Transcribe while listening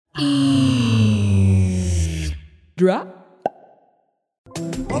Drop.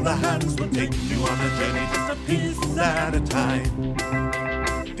 All the hands will take you on a journey just a piece at a time.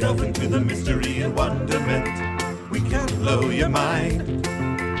 Delve into the mystery and wonderment. We can blow your mind.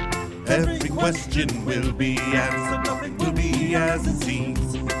 Every question will be answered, nothing will be as it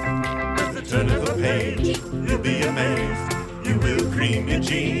seems. At the turn of the page, you'll be amazed. You will cream your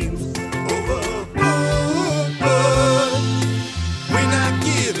jeans. Overboard, we're not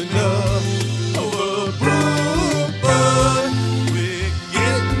giving up. Overboard, we're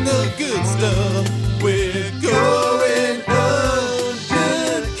getting the good stuff. We're going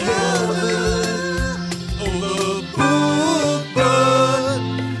undercover. Overboard,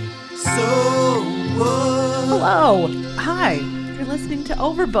 so what? Hello. Hi. You're listening to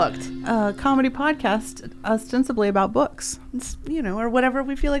Overbooked, A comedy podcast ostensibly about books. it's, or whatever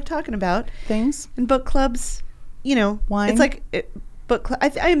we feel like talking about. Things. And book clubs, Wine. It's like book club.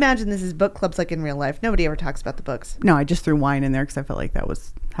 I imagine this is book clubs like in real life. Nobody ever talks about the books. No, I just threw wine in there because I felt like that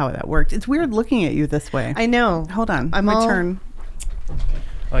was how that worked. It's weird looking at you this way. I know. Hold on. I'm My all- turn.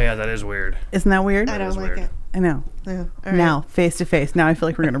 Oh yeah, that is weird. Isn't that weird? I don't is like weird. it. I know. Yeah. All right. Now, face to face. Now I feel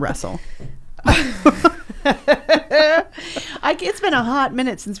like we're going to wrestle. It's been a hot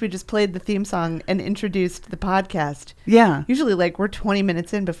minute since we just played the theme song and introduced the podcast. Yeah. Usually, we're 20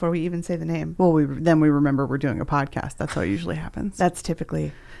 minutes in before we even say the name. Well, then we remember we're doing a podcast. That's how it usually happens. That's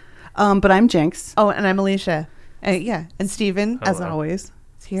typically. But I'm Jinx. Oh, and I'm Alicia. And Steven, as Hello. always,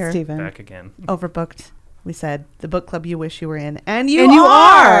 is here. Steven. Back again. Overbooked. We said the book club you wish you were in, and You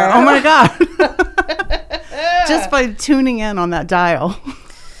are. Oh my God. Just by tuning in on that dial.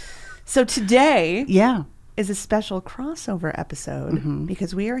 So today Yeah. is a special crossover episode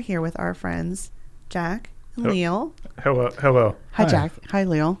because we are here with our friends Jack and Oh. Leo, Hello. Hi, Jack. Hi,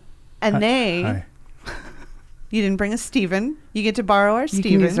 Leo. and Hi. you didn't bring a Steven. You get to borrow our You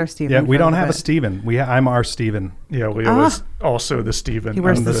Steven. can use our Steven. Yeah, we for don't little have a bit. Steven. I'm our Steven. Yeah, Leo is also the Steven. He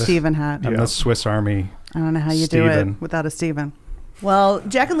wears I'm the the- Steven hat. I'm Yeah. the Swiss Army. I don't know how you do Steven. it without a Steven. Well,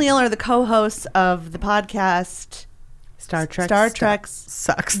 Jack and Leo are the co-hosts of the podcast Star Trek.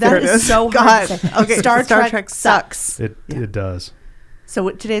 sucks. That There it is so hard God. to say. Okay, Star Trek sucks. It does. So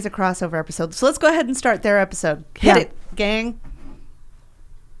today's a crossover episode. So let's go ahead and start their episode. Hit Yeah. it, gang.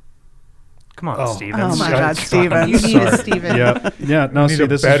 Come on, Oh. Steven. Oh my Yeah, God, it's Steven. You need a Sorry. Steven. Yeah. No, Need see, a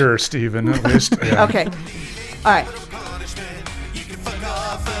this better Steven, at least. Yeah. Okay. All right. You can fuck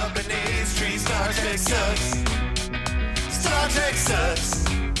off up an AIDS tree. Star Trek sucks. Star Trek sucks.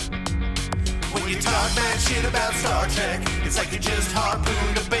 When you talk bad shit about Star Trek, it's like you just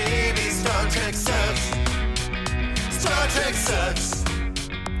harpooned a baby. Star Trek sucks. Star Trek sucks.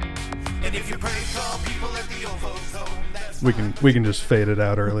 And if you prank call people at the OVO zone, that's we can just fade it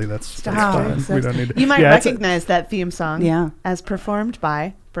out early. That's Star fine. Trek We sucks. don't need to. You might Yeah, it's a- recognize that theme song Yeah. as performed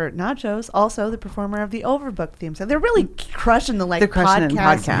by Bert Nachos, also the performer of the Overbooked theme song. They're really crushing the They're crushing it in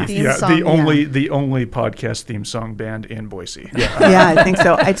podcast podcast. theme Yeah, song. the only podcast theme song band in Boise. Yeah. Yeah, I think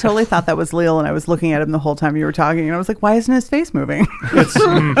so. I totally thought that was Leo, and I was looking at him the whole time you were talking, and I was like, why isn't his face moving?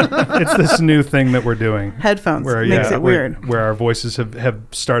 It's this new thing that we're doing. Headphones. Where, Makes it where- weird. Where our voices have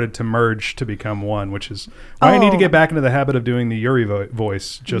started to merge to become one, which is why I need to Oh. get back into the habit of doing the Yuri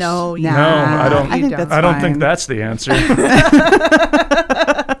voice. Just No, you Nah, I don't- I think You that's I don't fine. think that's the answer.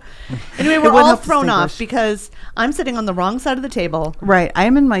 Anyway, It we're would all help thrown off distinguish. because I'm sitting on the wrong side of the table. Right. I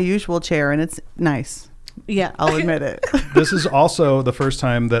am in my usual chair, and it's nice. Yeah. I'll admit it. This is also the first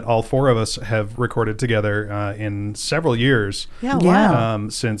time that all four of us have recorded together in several years. Yeah, Yeah. wow.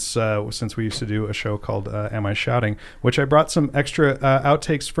 Since we used to do a show called Am I Shouting, which I brought some extra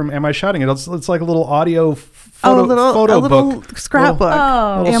outtakes from Am I Shouting. It's like a little audio photo, a little book. scrapbook.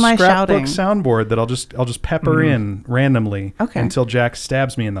 Oh. Little Am I scrapbook shouting? soundboard that I'll just pepper in randomly Okay. until Jack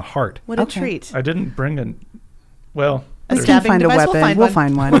stabs me in the heart. What a Okay. treat. I didn't bring a. Well, A We stabbing can find a device? weapon. We'll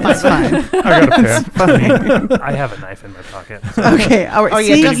find one. It's fine. I got a pen. I have a knife in my pocket. Okay. All right. Oh,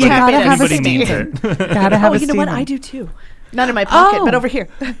 yeah, See, just you tap gotta it in. have a Anybody needs Steven. it. Gotta have Oh, a you know what? Steven. I do too. Not in my pocket, Oh. but over here.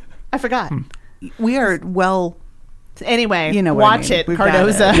 I forgot. We are well. Anyway, You know what I watch mean. it, We've got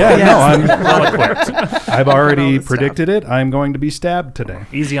Cardoza. it. Yeah, Yes. no, Well equipped. I've all already this predicted it. I'm going to be stabbed today.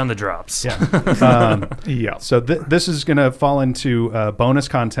 Easy on the drops. Yeah. Yeah. So this is going to fall into bonus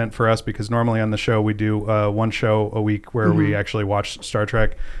content for us because normally on the show we do one show a week where we actually watch Star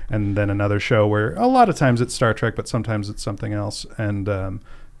Trek, and then another show where a lot of times it's Star Trek, but sometimes it's something else. And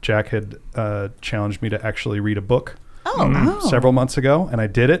Jack had challenged me to actually read a book. Several months ago, and I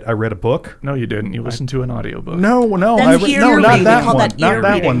did it. I read a book. No, you didn't. You listened to an audiobook. No, That's ear not reading. that They call one. that Not ear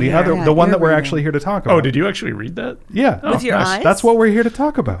that reading. one. The Yeah. other, Yeah, the one ear that we're reading. actually here to talk about. Oh, did you actually read that? Yeah. With your eyes? That's what we're here to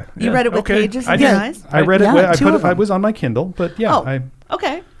talk about. You read it with Okay. pages in I your did. eyes? I read Yeah, it. two of I them. was on my Kindle, but yeah, Oh,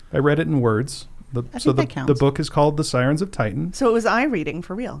 okay. I read it in words. think that counts. The book is called The Sirens of Titan. So it was eye reading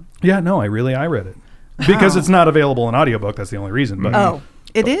for real. Yeah, no, I read it. Because it's not available in audiobook, that's the only reason. But Oh.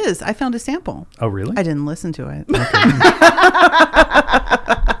 It is. I found a sample. Oh, really? I didn't listen to it.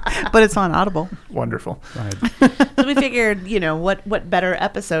 But it's on Audible. Wonderful. So we figured, what better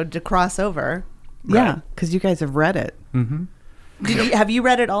episode to cross over? Yeah, because you guys have read it. Mm-hmm. Have you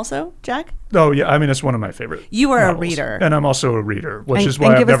read it also, Jack? Oh, yeah. I mean, it's one of my favorite. You are a novels. reader. And I'm also a reader, which And- is why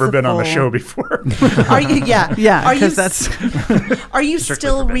and I've give us never the been on the full- show before. Are you? Yeah. Yeah, Are you? because that's... Are you Strictly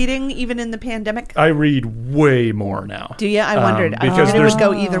still forbidden. reading even in the pandemic? I read way more now. Do you? I wondered. I because figured it would there's-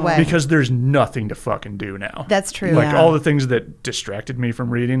 go either way. Because there's nothing to fucking do now. That's true. Like Yeah. all the things that distracted me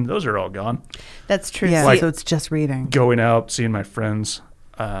from reading, those are all gone. That's true. Yeah, See, so it's just reading. Going out, seeing my friends.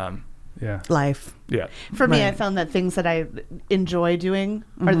 Yeah. Life. Yeah. for me, I Right. found that things that I enjoy doing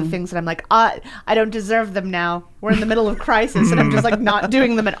are the things that I'm like, I don't deserve them now. We're in the middle of crisis, and I'm just like not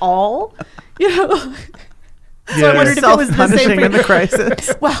doing them at all. So I wondered if it was the same Self-punishing for in the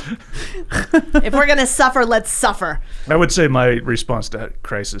crisis. Well, if we're gonna suffer, let's suffer. I would say my response to that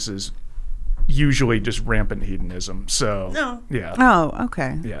crisis is usually just rampant hedonism. So, No. yeah. Oh,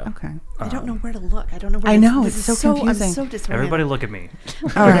 okay. Yeah. Okay. I don't know where to look. I don't know where I to, know, this it's is so I'm confusing. so disoriented. Everybody look at me.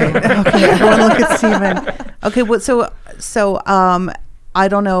 All right. Okay. Everyone look at Stephen. Okay. Well, so I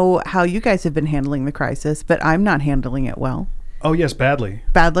don't know how you guys have been handling the crisis, but I'm not handling it well. Oh, yes, badly.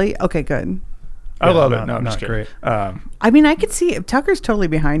 Badly? Okay, good. I Yeah, love not- it. No, I'm not just kidding. I mean, I could see Tucker's totally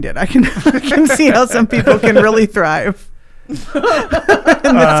behind it. I can see how some people can really thrive in this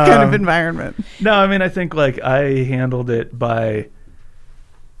kind of environment. No, I mean, I think like I handled it by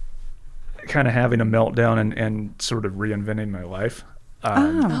kind of having a meltdown and sort of reinventing my life.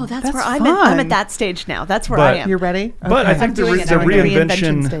 Oh, that's where I'm at. I'm at that stage now. That's where I But am. You're ready? But I Okay. think the doing it. I'm in the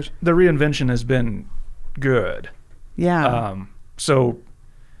reinvention stage. reinvention has been good. Yeah. So,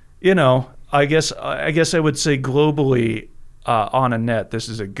 I guess I would say globally on a net, this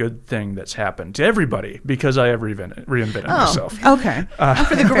is a good thing that's happened to everybody because I have reinvented myself. Okay.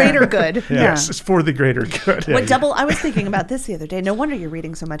 for the greater good. Yes, it's for the greater good. I was thinking about this the other day. No wonder you're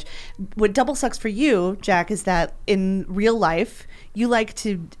reading so much. What double sucks for you, Jack, is that in real life you like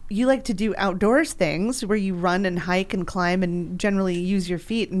to do outdoors things where you run and hike and climb and generally use your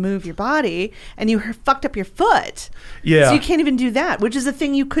feet and move your body, and you fucked up your foot. Yeah. So you can't even do that, which is a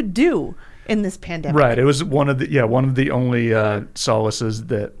thing you could do in this pandemic. Right. It was one of the only solaces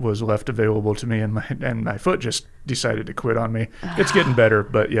that was left available to me, and my foot just decided to quit on me. It's getting better,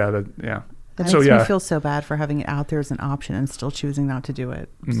 but yeah. That So makes yeah. me feel so bad for having it out there as an option and still choosing not to do it.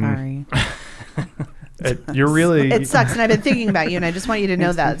 I'm sorry. You're really... It sucks, and I've been thinking about you, and I just want you to know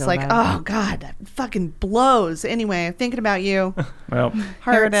Makes me that. It's feel like, bad. oh, God, that fucking blows. Anyway, I'm thinking about you. Well, Here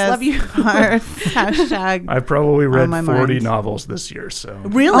Hearts, it is. love you. Hearts. Hashtag. I've probably read my 40 mind. novels this year, so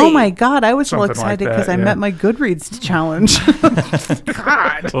Really? Oh my God! I was so Something like excited because that, I yeah. met my Goodreads challenge.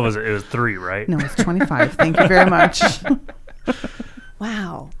 What was it? It was 3, right? No, it's 25. Thank you very much.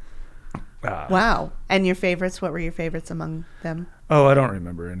 Wow. Wow. And your favorites? What were your favorites among them? Oh, I don't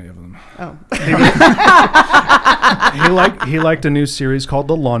remember any of them. Oh. he liked a new series called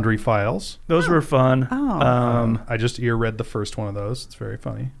The Laundry Files. Those were fun. Oh. I just read the first one of those. It's very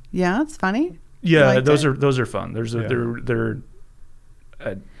funny. Yeah, it's funny. Yeah, liked those it? are fun. They're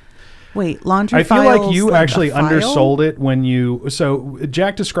Wait, laundry I feel files. like you a actually file? undersold it when you. So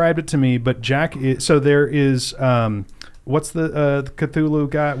Jack described it to me, but Jack. So there is. What's the Cthulhu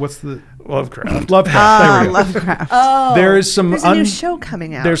guy? What's the Lovecraft. Lovecraft? There we go. Lovecraft. Oh. There is some. There's a new show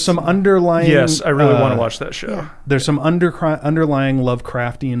coming out. There's some underlying. Yes, I really want to watch that show. yeah. There's some underlying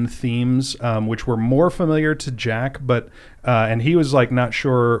Lovecraftian themes, which were more familiar to Jack, but and he was like not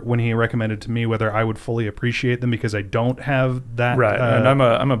sure when he recommended to me whether I would fully appreciate them because I don't have that. Right, and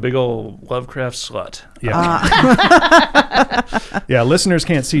I'm a big old Lovecraft slut. Yeah. Yeah, listeners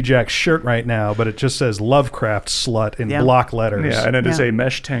can't see Jack's shirt right now, but it just says Lovecraft slut in Yeah. block letters. Yeah, and it is Yeah. a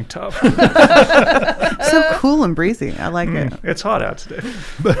mesh tank top. So cool and breezy. I like it. It's hot out today.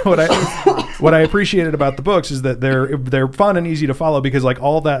 But what I appreciated about the books is that they're fun and easy to follow because like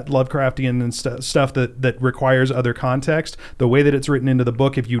all that Lovecraftian and stuff that requires other context, the way that it's written into the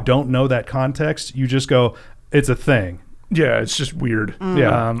book, if you don't know that context, you just go, it's a thing. Yeah, it's just weird.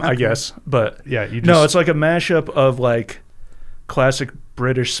 Yeah. I guess, but Yeah, you no, just- it's like a mashup of like classic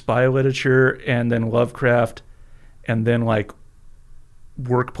British spy literature and then Lovecraft, and then like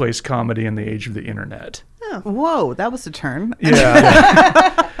workplace comedy in the age of the internet. Whoa, that was a turn.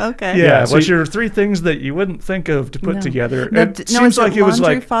 Yeah, Okay. yeah. so Which are 3 things that you wouldn't think of to put No. together. No, It no, seems is like it was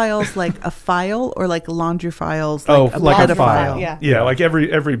laundry like files like a file or like laundry files Oh, like a like a pedophile? file. Yeah. yeah, like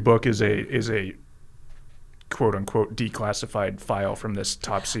every book is a quote unquote declassified file from this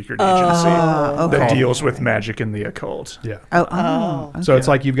top secret agency that deals with magic and the occult. Yeah. Okay. So it's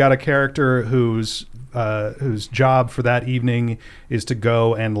like you've got a character whose job for that evening is to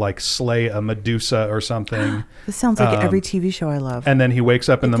go and like slay a Medusa or something. This sounds like every TV show I love. And then he wakes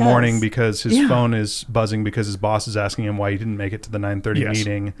up in the does. morning because his phone is buzzing because his boss is asking him why he didn't make it to the 9:30 Yes.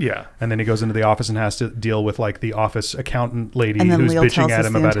 meeting. Yeah. And then he goes into the office and has to deal with like the office accountant lady And then who's Leo bitching tells at us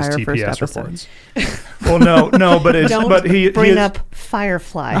him the about his entire first TPS episode. reports. Well, no, but it's Don't but he bring is, up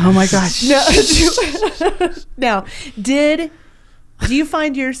Firefly. Oh my gosh. Now, do you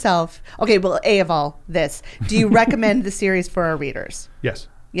find yourself okay? Well, of all this, do you recommend the series for our readers? Yes.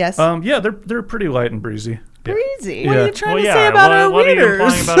 Yes, yeah, they're pretty light and breezy. breezy. What are Yeah. you trying Well, to yeah. say about our what are you readers?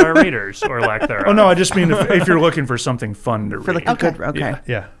 implying about our readers or lack thereof? Oh no, I just mean if you're looking for something fun to For read. like a good, Okay. okay.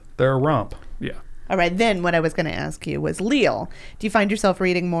 Yeah. They're a romp. Yeah. All right. Then, what I was going to ask you was, Leo, do you find yourself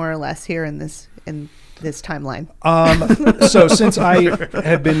reading more or less here in this timeline? So since I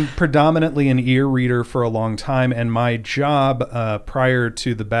have been predominantly an ear reader for a long time, and my job prior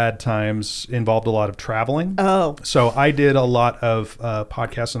to the bad times involved a lot of traveling. Oh, So I did a lot of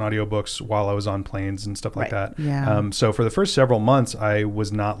podcasts and audiobooks while I was on planes and stuff like Right. that. Yeah. So for the first several months, I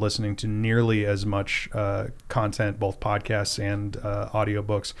was not listening to nearly as much content, both podcasts and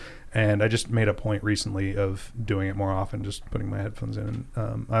audiobooks. And I just made a point recently of doing it more often, just putting my headphones in.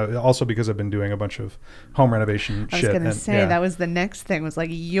 Also because I've been doing a bunch of home renovation I was shit. going to and- say yeah. that was the next thing. Was like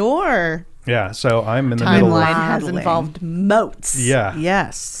your Yeah, so I'm in the middle timeline of... has Modeling. involved moats. Yeah.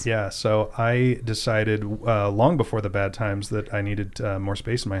 Yes. Yeah, so I decided long before the bad times that I needed more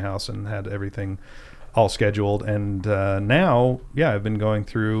space in my house and had everything all scheduled. And now, I've been going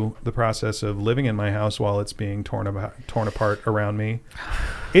through the process of living in my house while it's being torn apart around me.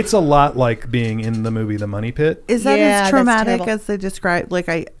 It's a lot like being in the movie The Money Pit. Is that Yeah, as that's traumatic terrible. as they describe? Like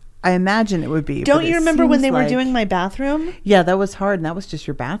I imagine it would be. Don't but you it remember when seems they were like- doing my bathroom? Yeah, that was hard, and that was just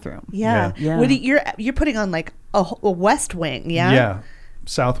your bathroom. Yeah. Yeah. What you're putting on like a West Wing, yeah? Yeah,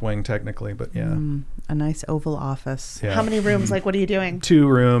 South Wing technically, but yeah. A nice oval office. Yeah. How many rooms? Like, what are you doing? 2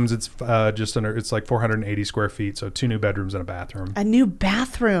 rooms. It's just under. It's like 480 square feet. So 2 new bedrooms and a bathroom. A new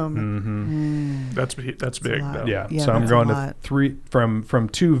bathroom. That's big lot. though. Yeah. Yeah, So I'm that's a going to lot. 3 from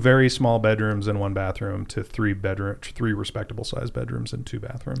 2 very small bedrooms and 1 bathroom to 3 respectable sized bedrooms and 2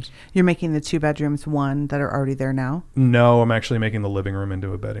 bathrooms. You're making the 2 bedrooms one that are already there now. No, I'm actually making the living room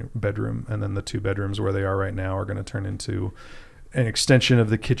into a bedroom, and then the 2 bedrooms where they are right now are going to turn into an extension of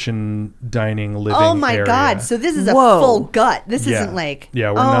the kitchen, dining, living Oh my area. God! So this is a Whoa. full gut. This Yeah. isn't like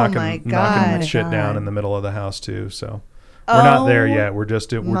Yeah, we're oh knocking my knocking God. shit God. down in the middle of the house too. So we're not there Oh yet. We're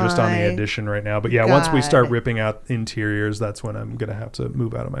just on my the addition right now. But yeah, once we start God. ripping out interiors, that's when I'm gonna have to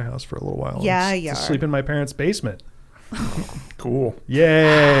move out of my house for a little while. and Yeah, s- you to are. sleep in my parents' basement. Cool.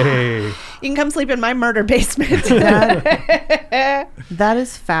 Yay! You can come sleep in my murder basement. That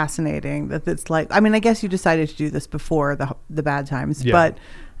is fascinating. That it's like. I mean, I guess you decided to do this before the bad times, Yeah. but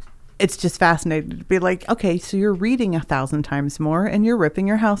it's just fascinating to be like, okay, so you're reading 1,000 times more, and you're ripping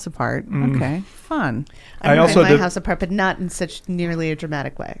your house apart. Okay, fun. I'm I ripping also my did- house apart, but not in such nearly a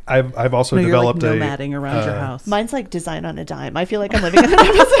dramatic way. I've also No, you're like developed nomading around your house. Mine's like design on a dime. I feel like I'm living in an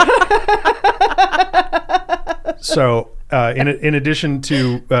episode. So, in addition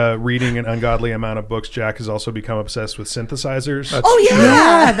to reading an ungodly amount of books, Jack has also become obsessed with synthesizers. Oh yeah.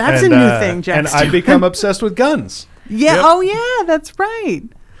 Yeah, that's And, a new thing, Jack. And I've become obsessed with guns. Yeah. Yep. Oh, yeah. That's right.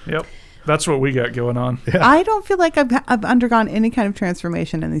 Yep. That's what we got going on. I don't feel like I've undergone any kind of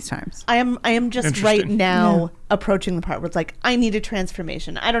transformation in these times. I am just right Interesting. now approaching the part where it's like I need a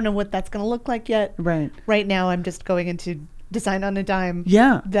transformation. I don't know what that's going to look like yet. Right. Right now, I'm just going into design on a dime.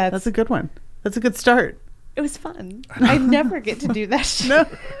 Yeah. That's- That's a good one. That's a good start. It was fun. I never get to do that shit. No.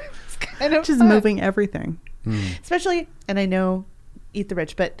 It's kind of Just fun. moving everything. Especially, and I know, eat the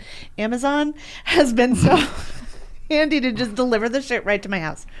rich, but Amazon has been so handy to just deliver the shit right to my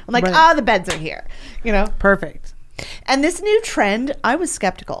house. I'm like, Right. the beds are here, you know? Perfect. And this new trend, I was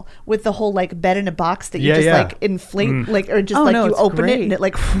skeptical with the whole like bed in a box that you Yeah, just yeah. like inflate, like, or just Oh, like no, you it's open it great. and it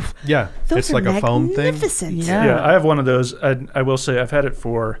like, Yeah, those it's are like a foam thing. magnificent. Yeah. Yeah, I have one of those. I will say I've had it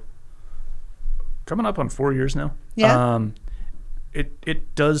for coming up on 4 years now. Yeah.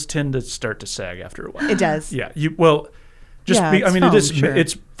 It does tend to start to sag after a while. It does. Yeah. Yeah, I it's mean, foam, it is. sure.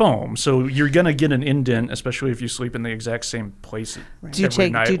 It's foam, so you're gonna get an indent, especially if you sleep in the exact same place. Do you every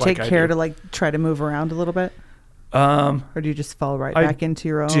take night Do you like take I care do. to like try to move around a little bit, or do you just fall right I back into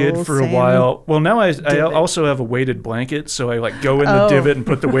your own? Did for a same while. Well, now I divot? also have a weighted blanket, so I like go in the Oh. divot and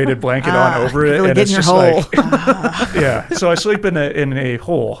put the weighted blanket on over it, really and get it's in your just hole. like yeah. So I sleep in a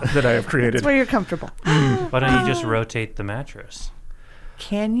hole that I have created. It's where you're comfortable. Why don't you just rotate the mattress?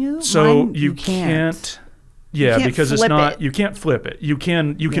 Can you? So Mine, you can't. Yeah, can't because it's flip not. it. You can't flip it. You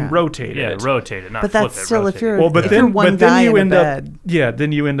can Yeah. rotate Yeah, it. rotate it, not But flip that's it. still rotate if you're it. Well, but if then you're one but then guy you in a end bed. up. Yeah,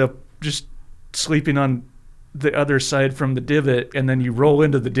 then you end up just sleeping on the other side from the divot, and then you roll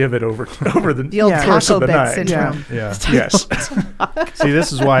into the divot over The old Yeah. course taco of the bed night. syndrome. Yeah. Yes, See,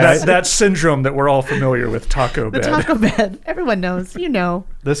 this is why that syndrome that we're all familiar with. Taco The bed. taco bed. Everyone knows. You know.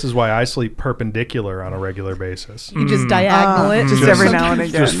 this is why I sleep perpendicular on a regular basis. You just diagonal it. Just every now and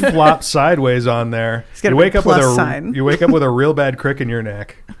again. Just flop sideways on there. got You a wake big up with plus a sign. you wake up with a real bad crick in your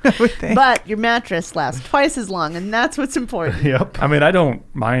neck. But your mattress lasts twice as long, and that's what's important. Yep. I mean, I don't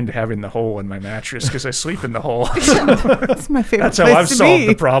mind having the hole in my mattress because I sleep in the hole. That's my favorite That's how place I've to solved be.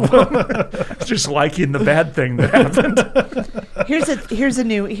 the problem. Just liking the bad thing that happened.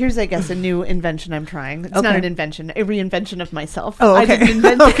 Here's I guess a new invention I'm trying. It's not Okay. an invention, a reinvention of myself. Oh, I okay. didn't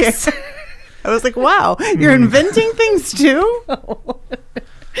invent Okay. this. I was like, wow, you're inventing things too?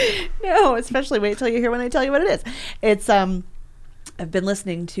 No, especially wait till you hear when I tell you what it is. It's I've been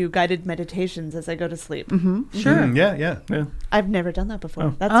listening to guided meditations as I go to sleep. Mm-hmm. Sure. Yeah. Yeah. I've never done that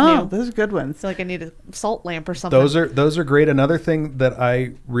before. That's Oh, new. those are good ones. So like I need a salt lamp or something. Those are great. Another thing that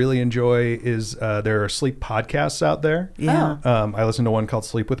I really enjoy is there are sleep podcasts out there. Yeah. I listen to one called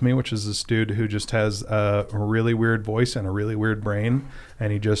Sleep With Me, which is this dude who just has a really weird voice and a really weird brain,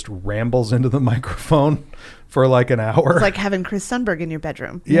 and he just rambles into the microphone for like an hour. It's like having Chris Sundberg in your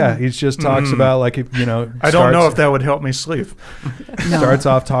bedroom. yeah, he just talks about like if, I don't know if that would help me sleep. starts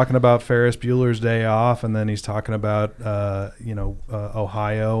off talking about Ferris Bueller's Day Off, and then he's talking about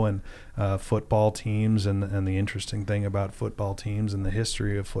Ohio and football teams and the interesting thing about football teams and the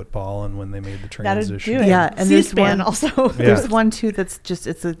history of football and when they made the That'd transition. do it. Yeah, and there's C-SPAN one- also. Yeah. There's one too that's just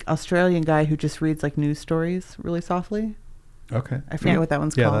it's an Australian guy who just reads like news stories really softly. Okay. I forget Yeah. what that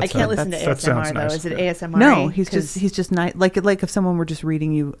one's Yeah, called. I that's can't fine. listen to That sounds ASMR though. nice. Is it ASMR? No, he's just nice, like if someone were just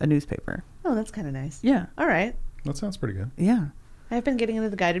reading you a newspaper. Oh, that's kind of nice. Yeah, All right. That sounds pretty good. yeah, I've been getting into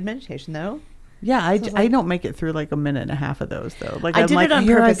the guided meditation though. yeah. I Sounds I like- don't make it through like a minute and a half of those though. Like I I'm did like, it on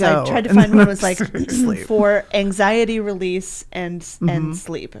here purpose. I go. tried to And find then one I'm was like asleep. for anxiety release and Mm-hmm.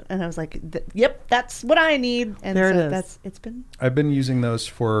 sleep, and I was like, "Yep, that's what I need." And There it so is. it's been I've been using those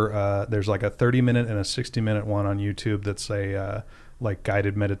for there's like a 30-minute and a 60-minute one on YouTube that's a like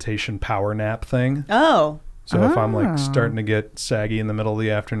guided meditation power nap thing. oh So if I'm Ah. like starting to get saggy in the middle of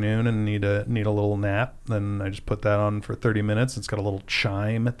the afternoon and need a little nap, then I just put that on for 30 minutes. It's got a little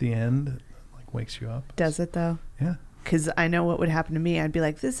chime at the end, it, like wakes you up. does it though? Yeah. Because I know what would happen to me. I'd be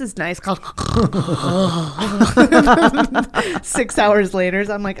like, "This is nice." 6 hours later,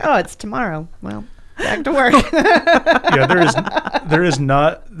 I'm like, "Oh, it's tomorrow." Well, back to work. Yeah,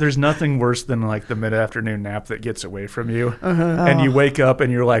 there's nothing worse than like the mid-afternoon nap that gets away from you, and you wake up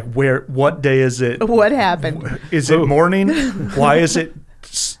and you're like, what day is it? What happened? Is it morning? Why is it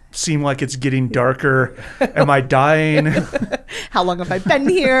seem like it's getting darker? Am I dying? How long have I been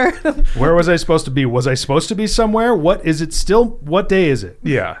here? Where was I supposed to be? Was I supposed to be somewhere? What is it still? What day is it?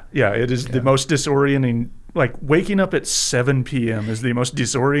 Yeah, it is the most disorienting. Like waking up at 7 p.m. is the most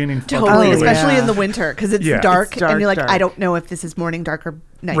disorienting. fucking Totally, Oh, feeling. especially yeah. in the winter because it's Yeah. dark, It's dark, and you're like, dark. "I don't know if this is morning dark or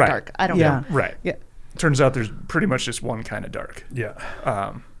night Right. dark. I don't Yeah. know." Right. Yeah. Turns out there's pretty much just one kind of dark. Yeah.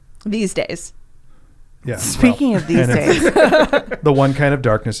 These days, Yeah. Speaking of these and days, the one kind of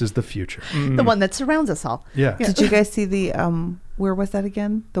darkness is the future. the one that surrounds us all. Yeah. did you guys see the where was that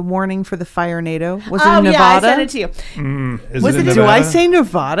again? The warning for the fire NATO was Oh in Nevada. yeah, I sent it to you. Is Was it it? in Do I Nevada? say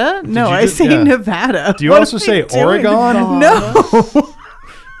Nevada? No, you I just- say yeah. Nevada. Do you What also am I say doing? Oregon? No.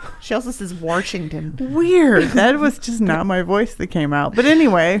 She also says Washington. Weird. That was just not my voice that came out. But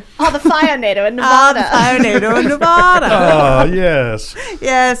anyway, Oh, the fire NATO in the Nevada. fire NATO in Nevada. Oh, yes.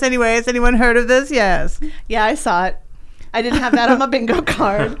 Yes. Anyway, has anyone heard of this? Yes. Yeah, I saw it. I didn't have that on my bingo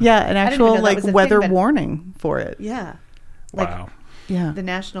card. Yeah, an I didn't even actual know that like was a thing, weather but- warning for it. Yeah, like Wow. Yeah. the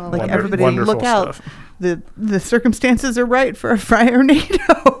national. Like Wonder- everybody wonderful look out. stuff. The circumstances are right for a fire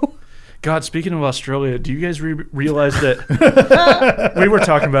NATO. God, speaking of Australia, do you guys realize that we were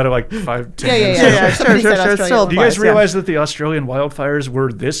talking about it like 5-10 Yeah, yeah, minutes yeah. ago? Yeah, Somebody sure, said sure, Australia. still Do you guys applies, yeah. realize that the Australian wildfires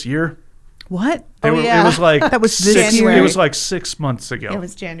were this year? What? Oh, yeah. It was like That was this six, January. It was like 6 months ago. It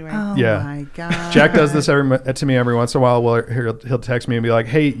was January. Oh Yeah. my god. Jack does this to me every once in a while. Well, he'll text me and be like,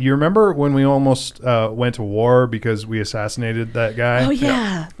 "Hey, you remember when we almost went to war because we assassinated that guy?" Oh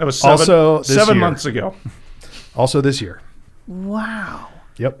yeah. That was Also this 7 year. months ago. Also this year. Wow.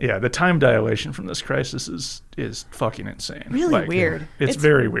 Yep. Yeah, the time dilation from this crisis is fucking insane. Really weird. It's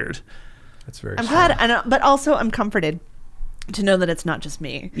very weird. That's very. I'm sad. glad, but also I'm comforted to know that it's not just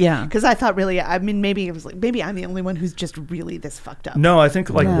me. Yeah. Because I thought really, I mean, maybe it was like maybe I'm the only one who's just really this fucked up. No, I think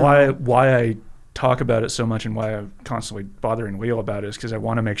like Yeah. why I talk about it so much and why I'm constantly bothering Leo about it is because I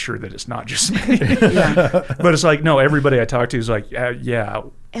want to make sure that it's not just me. But it's like, no, everybody I talk to is like, yeah.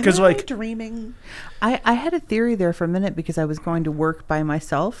 Because Am I like, dreaming? I had a theory there for a minute because I was going to work by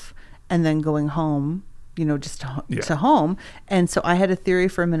myself and then going home, just to home. And so I had a theory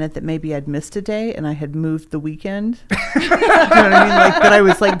for a minute that maybe I'd missed a day and I had moved the weekend. You know what I mean? Like that I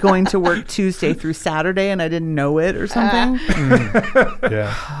was like going to work Tuesday through Saturday and I didn't know it or something.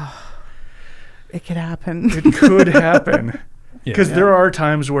 Yeah. It could happen. it could happen. Because Yeah. there are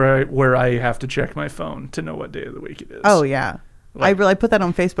times where I have to check my phone to know what day of the week it is. Oh, yeah. I put that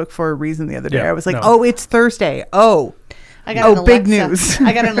on Facebook for a reason the other day. Yeah, I was like, no. oh, it's Thursday. Oh. I got an big Alexa. news.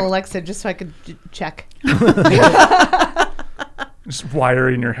 I got an Alexa just so I could check. Just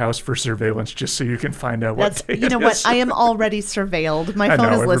wiring your house for surveillance just so you can find out what day You know it what? is. I am already surveilled. My I phone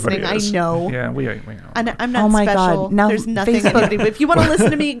know, is everybody listening. is. I know. Yeah, we know. And I'm not Oh my God. special. Now There's nothing. Facebook- Anybody, if you want to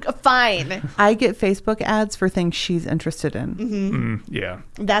listen to me, fine. I get Facebook ads for things she's interested in. Yeah.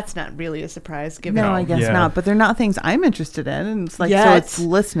 That's not really a surprise. Given No, I guess Yeah. not. But they're not things I'm interested in. And it's like, so Yet. it's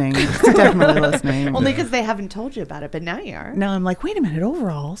listening. It's definitely listening. only because they haven't told you about it, but now you are. Now I'm like, wait a minute,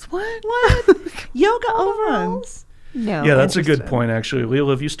 overalls? What? Yoga Hold on. overalls? No. Yeah, that's a good interested. point, actually. Leo,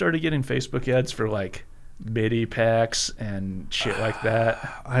 have you started getting Facebook ads for like MIDI packs and shit like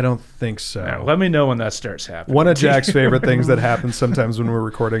that? I don't think so. Yeah, let me know when that starts happening. One of Jack's favorite things that happens sometimes when we're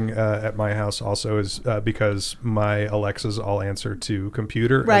recording at my house also is because my Alexas all answer to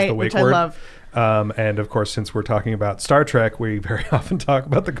computer as Right, the wake which I word. love. And of course, since we're talking about Star Trek, we very often talk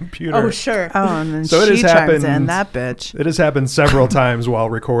about the computer. Oh, sure. Oh, and then So it she has chimes in, happened- that bitch. It has happened several times while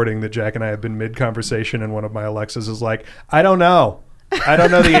recording that Jack and I have been mid-conversation and one of my Alexas is like, I don't know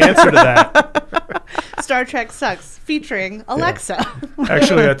the answer to that. Star Trek Sucks, featuring Alexa.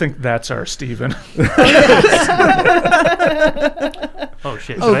 Actually, I think that's our Steven. Oh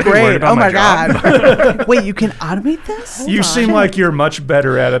shit! Oh, Should I be worried great. about Oh, my job? God. Wait, you can automate this? You seem like you're much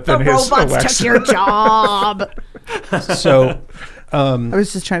better at it The than his robots Alexa. took your job. So I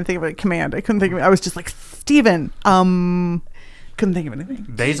was just trying to think of a command. I couldn't think of it. I was just like, Steven, couldn't think of anything.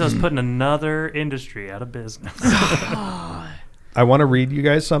 Bezos putting another industry out of business. I want to read you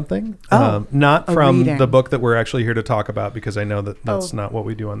guys something. Oh, not a from reading. the book that we're actually here to talk about because I know that that's Oh. not what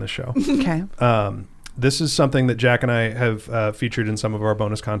we do on this show. Okay. This is something that Jack and I have featured in some of our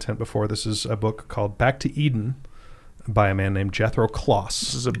bonus content before. This is a book called Back to Eden by a man named Jethro This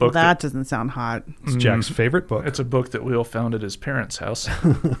Kloss. is a Well, book that doesn't sound hot. It's Jack's favorite book. It's a book that Leo found at his parents' house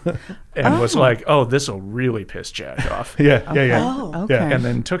and was like, oh, this will really piss Jack off. yeah. Oh. Okay. Yeah. And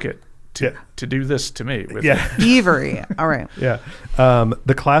then took it to do this to me. With Yeah. Thievery. All right. Yeah.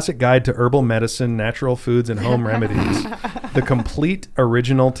 The classic guide to herbal medicine, natural foods, and home remedies. The complete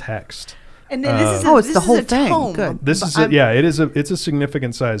original text. And then this is Oh, it's this the is whole a thing. tome. Good. This is I'm- it's a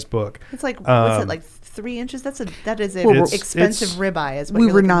significant sized book. It's like what's it Um, like 3 inches? That is a Well, expensive it's- ribeye. Is what We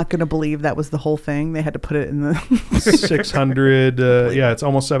you're were looking- not going to believe that was the whole thing. They had to put it in the. 600 it's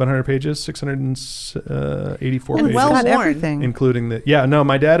almost 700 pages, 684 And pages, well got worn. everything. including the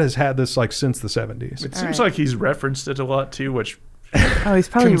my dad has had this like since the 70s. It All seems right. like he's referenced it a lot too, which Oh, he's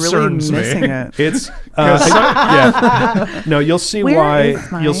probably really Concerns me. missing it. It's yeah. No, you'll see Where why.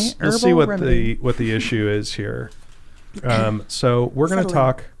 is my You'll see herbal what remedy? the issue is here. So we're going to Settle in.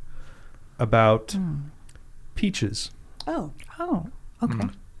 talk about peaches. Oh, Oh, okay.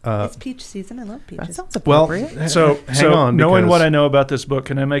 it's peach season. I love peaches. That sounds Well, appropriate. so hang on. knowing because- what I know about this book,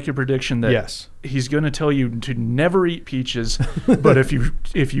 can I make a prediction that Yes. he's going to tell you to never eat peaches, but if you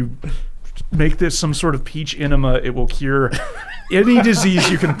make this some sort of peach enema, it will cure any disease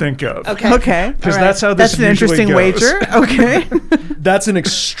you can think of. Okay. Okay. Because All right. that's how this That's an usually interesting goes. wager. Okay. That's an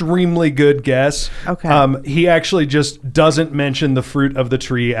extremely good guess. Okay. He actually just doesn't mention the fruit of the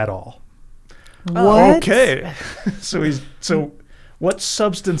tree at all. What? Okay. So what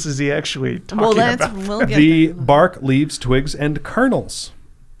substance is he actually talking Well, that's about? we'll get The there. bark, leaves, twigs, and kernels,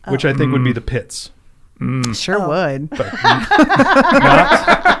 which I think would be the pits. Sure Oh. would.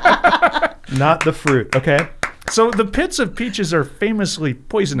 Not the fruit, okay? So the pits of peaches are famously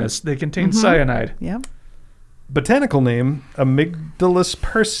poisonous. They contain cyanide. Yep. Botanical name, Amygdalus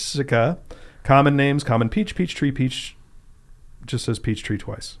persica. Common names, common peach, peach tree, peach. Just says peach tree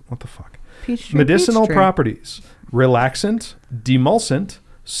twice. What the fuck? Peach tree, Medicinal peach tree. properties, relaxant, demulcent,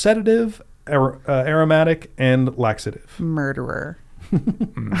 sedative, aromatic, and laxative. Murderer.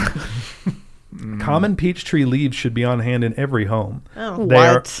 Common peach tree leaves should be on hand in every home. Oh. They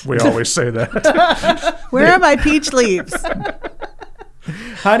are- What? We always say that. Where are my peach leaves?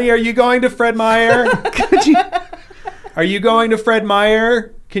 Honey, are you going to Fred Meyer? Could you? Are you going to Fred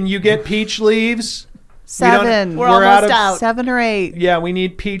Meyer? Can you get peach leaves? Seven. We're We're almost out of- out. 7 or 8. Yeah, we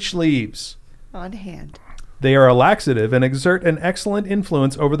need peach leaves. On hand. They are a laxative and exert an excellent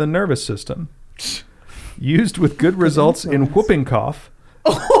influence over the nervous system. Used with good results in whooping cough.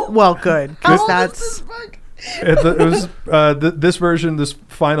 Well, good. Because that's This version, this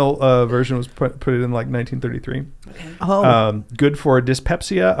final version was put in like 1933. Good for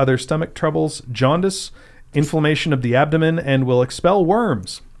dyspepsia, other stomach troubles, jaundice, inflammation of the abdomen, and will expel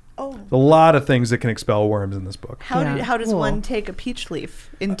worms. A lot of things that can expel worms in this book. How does one take a peach leaf?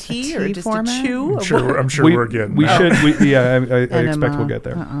 In tea or tea just format? a chew? I'm sure we're getting We there. should. I expect we'll Enema. get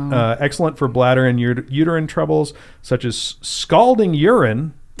there. Excellent for bladder and uterine troubles, such as scalding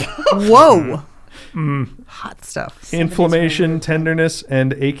urine, whoa. Hot stuff. inflammation, tenderness,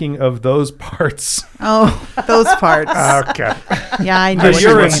 and aching of those parts. Oh, those parts. Okay. Yeah, I know. The what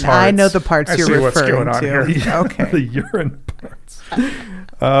you're urine saying. I know the parts I you're see what's referring going on to. here. Okay. The urine parts.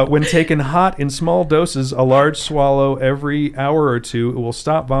 When taken hot in small doses, a large swallow every hour or two, it will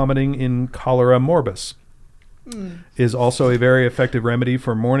stop vomiting in cholera morbus. Is also a very effective remedy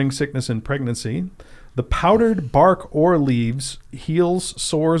for morning sickness and pregnancy. The powdered bark or leaves heals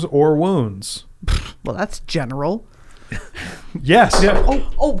sores or wounds. Well, that's general. Yes. Yeah.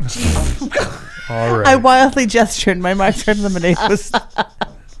 Oh, jeez. All right. I wildly gestured. My Mike's lemonade was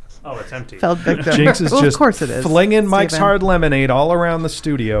Oh, it's empty. fell victim. Jinx is Well, just of course it is. flinging Mike's Steven. hard lemonade all around the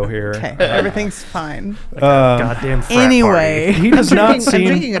studio here. Okay, everything's fine. Goddamn frat Anyway, He does not I'm seem.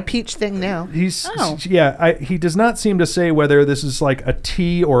 drinking a peach thing now. He's Oh. he does not seem to say whether this is like a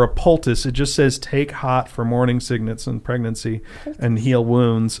tea or a poultice. It just says take hot for morning sickness and pregnancy and heal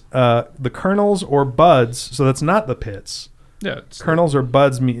wounds. The kernels or buds, so that's not the pits. Yeah. It's Kernels or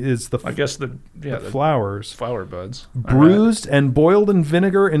buds is the I guess the flowers. flower buds. Bruised and boiled in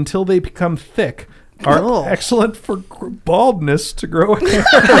vinegar until they become thick are Oh. excellent for baldness to grow hair.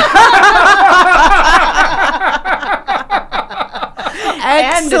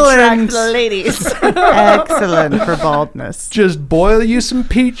 And attract the ladies. Excellent for baldness. Just boil you some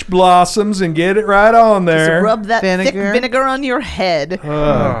peach blossoms and get it right on there. Just rub that thick Vinegar. vinegar on your head.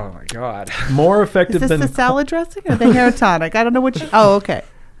 Oh my God. More Is effective this than the salad dressing or the hair tonic? I don't know which. Oh, okay.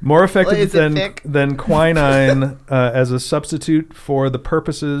 More effective Is it thick? than quinine as a substitute for the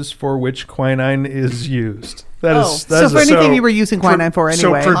purposes for which quinine is used. That is Oh. that So is for a- anything you were using quinine for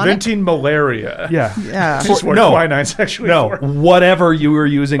anyway. So preventing malaria. yeah. Yeah. Is what No. quinine's actually No, for. whatever you were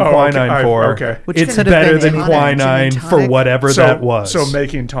using Oh, okay. quinine for, Okay. Which it's could have better been than tonic, quinine gin for tonic. whatever So, that was. So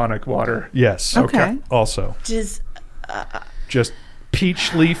making tonic water. yes. Okay. Also, Does just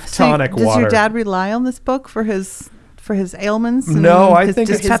peach leaf So tonic does water. your dad rely on this book for his ailments? And No, I his think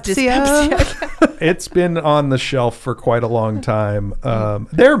it's- dyspepsia. It's been on the shelf for quite a long time.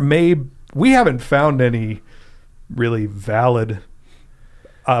 We haven't found any really valid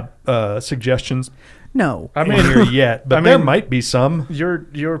suggestions No. I in mean, here yet, but I there mean- might be some.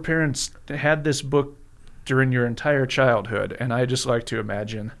 your parents had this book during your entire childhood, and I just like to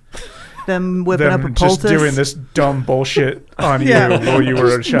imagine Them whipping up a them just poultice. doing this dumb bullshit on Yeah. you while you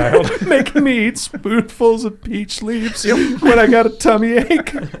were a child. Making me eat spoonfuls of peach leaves when I got a tummy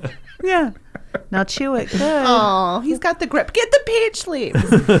ache. Yeah. Now chew it. Good. Oh, he's got the grip. Get the peach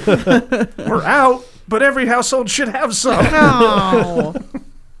leaves. We're out, but every household should have some. Oh.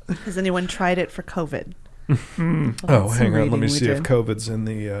 Has anyone tried it for COVID? Oh, some hang on. Let reading me we see if did. COVID's in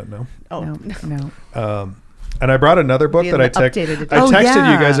the no. Oh, No. And I brought another book Be that in I the updated edition. I Oh, texted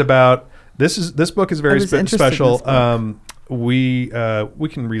yeah. you guys about. This book is very was interested in special. this book. We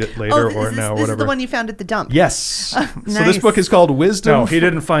can read it later or this, now or this whatever. is the one you found at the dump. Yes. So this Nice. book is called Wisdom. No, he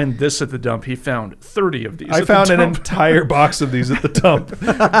didn't find this at the dump. He found 30 of these. I at found the an dump. entire box of these at the dump.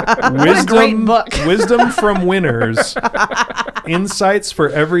 a great book. Wisdom from winners. Insights for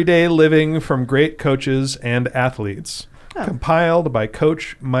everyday living from great coaches and athletes. Compiled by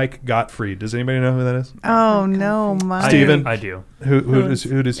Coach Mike Gottfried. Does anybody know who that is? Oh no, my. Steven? I do. Who does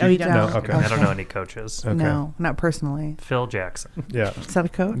he? Oh, you don't no, know. okay. I don't know any coaches. Okay. No, not personally. Phil Jackson. Yeah. Is that a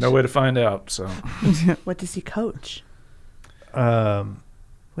coach? No way to find out. So What does he coach?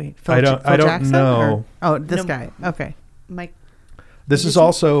 Wait, Phil, I don't- Phil I don't Jackson, know. or- Oh, this No. guy. Okay. Mike This is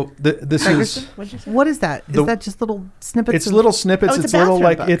also this Ferguson? is What'd you say? What is that? Is The- that just little snippets? it's of, little snippets. Oh, it's a it's little bathroom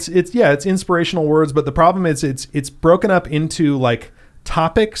like book. it's inspirational words, but the problem is it's broken up into like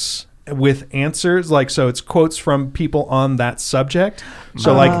topics with answers, like, so it's quotes from people on that subject.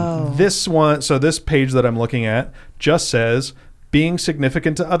 So Oh. like this one, so this page that I'm looking at just says being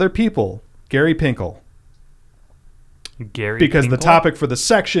significant to other people, Gary Pinkel. Gary. Because the Pinkel? topic for the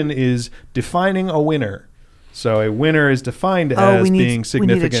section is defining a winner. So a winner is defined Oh, as we need being we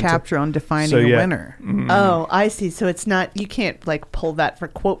significant. need a chapter on defining So, a yeah. winner. Oh, I see. So it's not, you can't like pull that for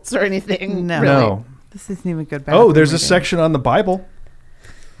quotes or anything. No. really. No. This isn't even good. Oh, there's a reading. section on the Bible.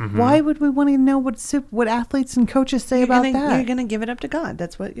 Why would we want to know what athletes and coaches say about that? You're gonna give it up to God.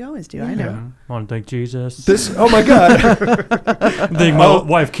 That's what you always do. I know. Want to thank Jesus. This. Oh my God. Thank my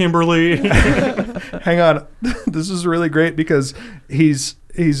wife Kimberly. Hang on. This is really great because he's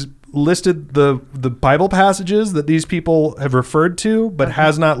listed the Bible passages that these people have referred to, but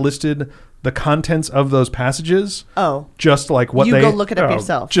has not listed the contents of those passages. Oh, just like what you they go look it up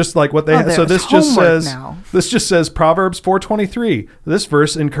yourself. Just like what they. So this just says Proverbs 4:23. This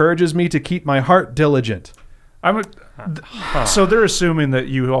verse encourages me to keep my heart diligent. So they're assuming that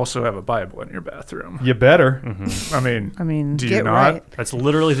you also have a Bible in your bathroom. You better. I mean, do you get not? right. That's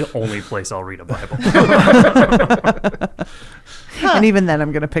literally the only place I'll read a Bible. And even then,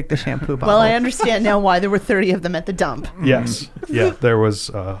 I'm going to pick the shampoo bottle. Well, I understand now why there were 30 of them at the dump. Yes. Yeah. There was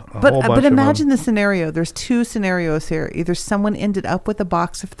a whole bunch But of imagine them. the scenario. There's two scenarios here. Either someone ended up with a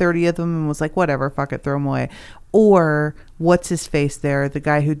box of 30 of them and was like, whatever, fuck it, throw them away. Or what's his face there? The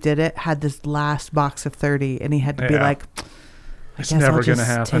guy who did it had this last box of 30 and he had to be like, I It's guess never I'll gonna just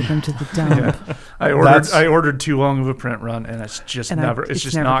happen. take them to the dump. I ordered too long of a print run, and it's just never. It's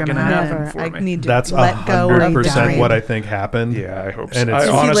just never not gonna going to happen Never. for I me. need to That's let go of 100% dying. what I think happened. Yeah, I hope so. And I it's-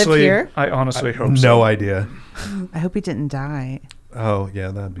 Does he live honestly, here? I honestly hope so. No idea. I hope he didn't die. Oh yeah,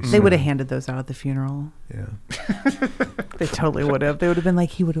 that'd be. They sad. would have handed those out at the funeral. Yeah. They totally would have. They would have been like,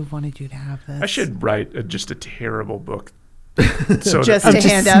 he would have wanted you to have this. I should write just a terrible book. Just that, to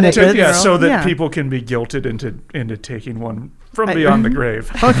hand out at your yeah, funeral. so that Yeah. people can be guilted into taking one from beyond the grave.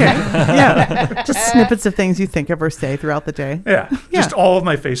 Okay. Yeah. Just snippets of things you think of or say throughout the day. Yeah, just all of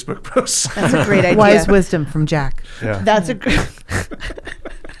my Facebook posts. That's a great idea. Wise wisdom from Jack. Yeah. That's a great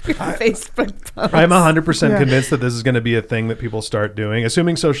Facebook post. I'm 100% Yeah. convinced that this is going to be a thing that people start doing.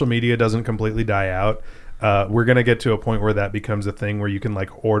 Assuming social media doesn't completely die out, we're going to get to a point where that becomes a thing where you can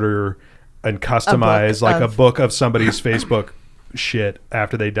like order and customize a book of somebody's Facebook shit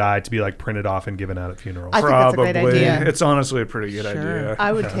after they die to be like printed off and given out at funerals. I think that's a great idea. It's honestly a pretty good idea.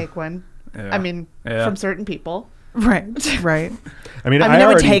 I would take one. Yeah. I mean, Yeah. from certain people. Right. Right. I mean, I would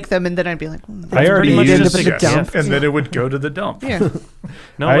already, take them and then I'd be like, I already much used end up at the Yes. dump. and then it would go to the dump. yeah.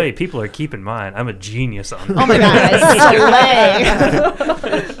 No way, people are keeping mine. I'm a genius on Oh that. my God, I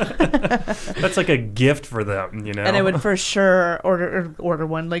slay. That's like a gift for them, you know? And I would for sure order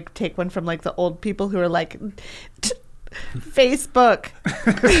one, like take one from like the old people who are like, Facebook,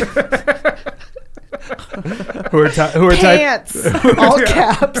 who are typing. pants, all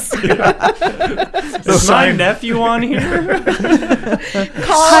caps. Is my nephew on here?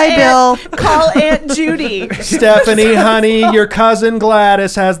 Call Hi, Bill. Call Aunt Judy. Stephanie, honey, your cousin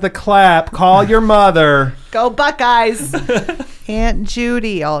Gladys has the clap. Call your mother. Go Buckeyes. Aunt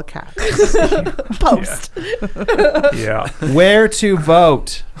Judy, all caps. Post. Yeah. Where to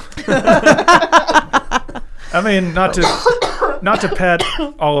vote? I mean, not to pat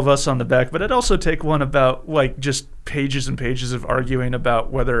all of us on the back, but I'd also take one about like just pages and pages of arguing about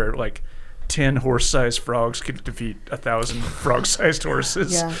whether like 10 horse-sized frogs could defeat 1,000 frog-sized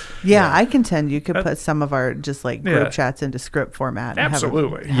horses. Yeah. Yeah, I contend you could put some of our just like group Yeah. chats into script format.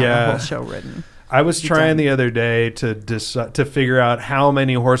 Absolutely. And have Yeah. a whole show written. I was trying the other day to figure out how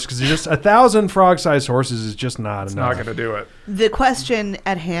many horses, because just 1,000 frog-sized horses is just not It's enough. not going to do it. The question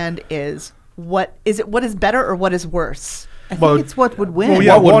at hand is, what is better or what is worse? I think Well, it's what would win. Well,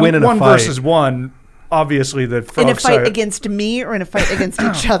 yeah, What would one, win in a one fight? versus one. Obviously, the frog In a fight side- against me or in a fight against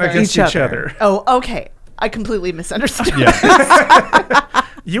each other? against Each each other. other. Oh, okay. I completely misunderstood. Yeah.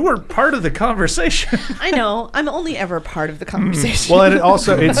 You were part of the conversation. I know. I'm only ever part of the conversation. Well, and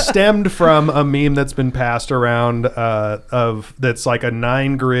it stemmed from a meme that's been passed around that's like a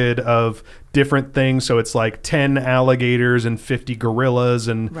 9 grid of different things. So it's like 10 alligators and 50 gorillas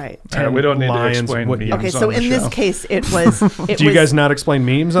and Right. 10 We don't need to lions. explain What- memes. Okay, on so the in this show. case, it was. Do you guys not explain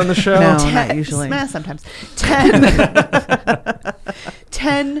memes on the show? No. Not usually. Sometimes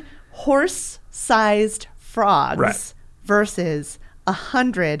 10 horse-sized frogs Right. versus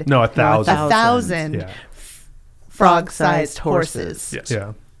 100. No, 1,000. 1,000 Yeah. frog-sized horses. Yes.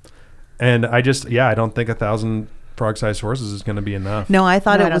 Yeah. And I don't think 1,000 frog-sized horses is going to be enough. No, I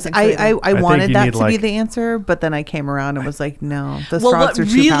thought No, I it don't was. think so either. I think wanted you that need, to be like- the answer, but then I came around and was like, no, those Well, frogs what are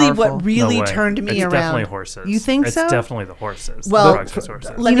too really, powerful. what really No way. turned me it's around. definitely horses. You think it's so? definitely the horses. Well, the frog-sized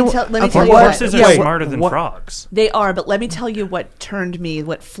horses. Let me tell okay, you what- Horses are yeah, smarter than what- frogs. They are, but let me tell you what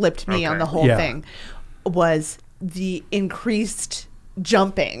flipped me on Okay. the whole Yeah. thing was the increased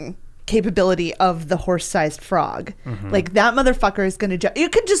jumping capability of the horse-sized frog. Like that motherfucker is going to jump.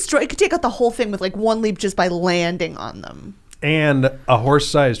 It could take out the whole thing with like one leap just by landing on them. And a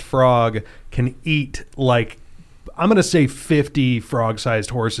horse-sized frog can eat like I'm going to say 50 frog-sized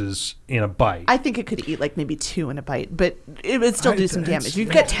horses in a bite. I think it could eat like maybe 2 in a bite, but it would still do some damage. it's- You've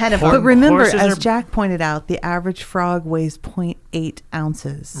got 10 of But them. remember, Horses as are- Jack pointed out, the average frog weighs 0.8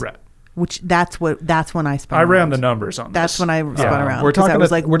 ounces. Right. Which that's when I spun I ran around. the numbers on That's this. when I spun Yeah. around. We're 'cause I talking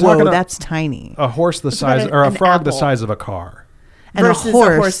was a- like, we're whoa, talking a- that's tiny. a horse the about size, an- or a an frog the apple? size of a car. And versus a horse,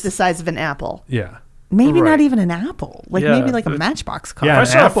 a horse the size of an apple. Yeah. maybe Right. not even an apple. Like Yeah, maybe like a but- matchbox car. Yeah, If I an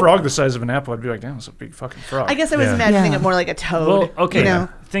saw apple- a frog the size of an apple, I'd be like, damn, that's a big fucking frog. I guess I was Yeah. imagining Yeah. it more like a toad. Well, okay. You know,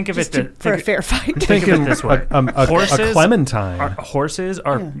 Think of just it to- for a think- fair fight. Think of it this way. A Horses clementine. Horses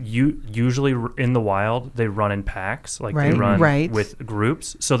are usually in the wild. They run in packs, like they Right, run right. with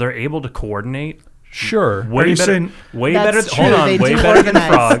groups, so they're able to coordinate Sure. Are way you better. saying- Way That's better. true. Hold on, They way do better than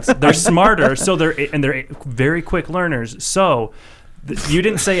organize. frogs. They're smarter, so they're very quick learners. So you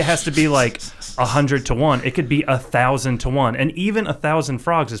didn't say it has to be like 100 to 1. It could be 1,000 to 1, and even 1,000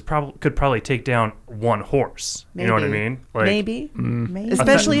 frogs could probably take down one horse. You know what I Maybe. mean? Like, Maybe. Maybe.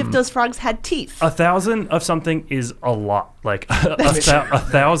 Especially if those frogs had teeth. 1,000 of something is a lot. Like a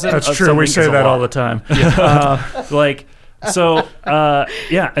 1,000. That's of true. We something say is a that all lot. the time. Like, so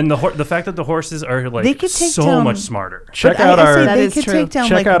yeah, and the fact that the horses are They like could take so down- much smarter. Check But out I our say That they is could true. take down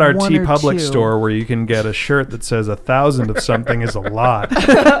check like out our one T or Public two. store where you can get a shirt that says 1,000 of something is a lot.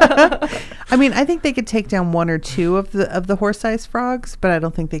 I mean, I think they could take down 1 or 2 of the horse-sized frogs, but I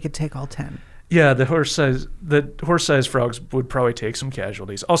don't think they could take all 10. Yeah, the horse-sized frogs would probably take some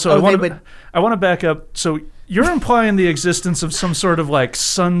casualties. Also, Oh, I they want would. to back up. So you're implying the existence of some sort of like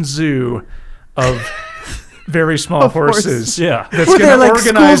Sun Tzu of very small Of horses. horses. Yeah. That's Where going they're to like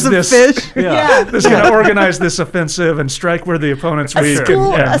organize schools of this. fish. Yeah. That's going to organize this offensive and strike where the opponent's A weak.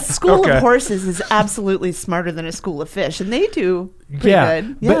 school, and- a school okay. of horses is absolutely smarter than a school of fish, and they do pretty Yeah.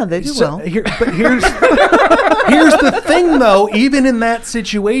 good. Yeah, they do well. But here's here's the thing, though. Even in that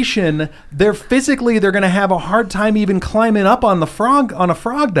situation, they're going to have a hard time even climbing up on a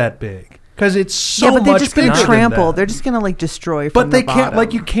frog that big because it's so yeah, but they're much just going bigger to than trample. that. They're just going to like destroy from But they the can't. bottom.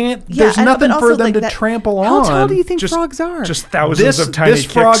 Like you can't. Yeah, there's I know, nothing but for also, them like, to that- trample How on. tall do you think Just- frogs are? Just thousands this of tiny this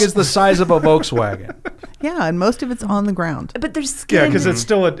frog kicks. is the size of a Volkswagen. Yeah, and most of it's on the ground. But their skin. Yeah, because it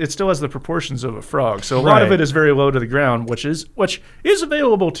still has the proportions of a frog, so a lot of Right. it is very low to the ground, which is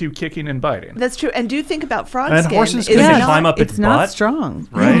available to kicking and biting. That's true. And do think about frog And skin. horses It's Could can they not- climb up It's its not butt? strong.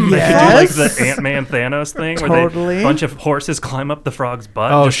 Right? They Yes. could do like the Ant-Man Thanos thing where Totally. a bunch of horses climb up the frog's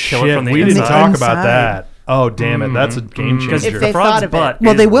butt Oh and just kill it shit! from the We didn't inside. talk Inside. about that. Oh damn it! That's a game Because changer. If they the frog's thought of it. butt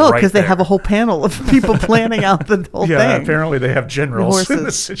Well, is they will right because they there. have a whole panel of people planning out the whole Yeah, thing. apparently they have generals in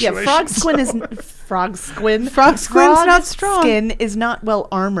this Yeah, situation. frog squin is frog squin. Frog squin's not strong. Skin is not well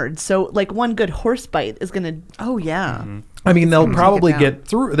armored, so like one good horse bite is gonna. Oh yeah. Mm-hmm. I mean, they'll probably down. get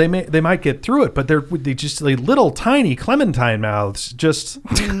through. They might get through it, but they just like little tiny clementine mouths. Just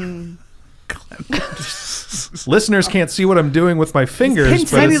listeners can't see what I'm doing with my fingers, but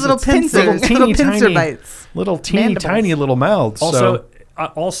Tiny it's little pincer, little teeny little pincer tiny, bites. little teeny Mandibles. tiny little mouths.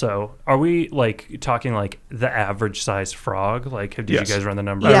 Also, are we like talking like the average size frog? Like, did Yes. you guys run the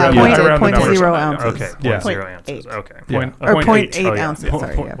number? Yeah, I point- ran the point numbers 0 on that. ounces. Okay, Yeah. point 0 Point ounces. eight. Okay. Yeah. Or 0.8 Oh, yeah. ounces.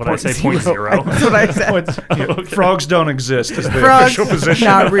 Sorry, yeah. What did I say? 0.0. 0.0. That's what I said. Yeah, Frogs don't exist as the Frogs, official position.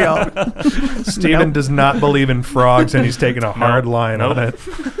 not real. Steven does not believe in frogs, and he's taking a hard line Nope. on it.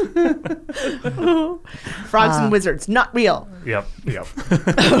 Frogs and wizards, not real. Yep.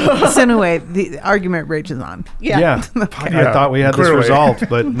 So anyway, the argument rages on. Yeah. I Yeah, thought we had this clearly. resolved,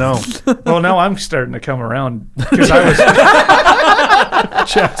 but no. Well, now I'm starting to come around because I was.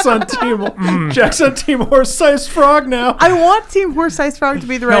 Jack's on team horse-sized frog now. I want Team Horse-Sized Frog to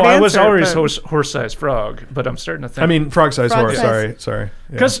be the right No, answer. I was always but- horse-sized frog, but I'm starting to think. I mean, frog-sized horse. Frog-sized. Sorry. Yeah.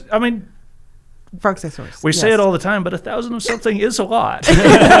 because I mean, Frog-sized horse. we say yes. it all the time, but 1,000 of something is a lot.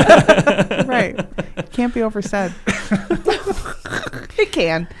 Right. Can't be oversaid. It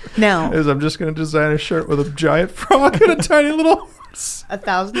can. Now, I'm just going to design a shirt with a giant frog and a tiny little horse.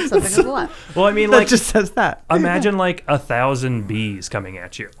 1,000 something is a lot. Well, I mean, that like, just says that. imagine like 1,000 bees coming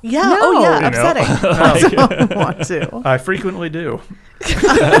at you. Yeah. No. Oh yeah. You Upsetting. I don't want to. I frequently do. You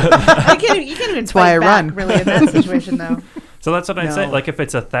can't even why fight I back, run. really in that situation though. So that's what I say. No. Like, if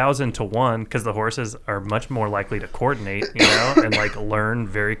it's 1,000 to 1, because the horses are much more likely to coordinate, you know, and like learn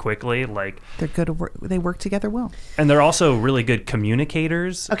very quickly. Like, They're good at work. They work together well. and they're also really good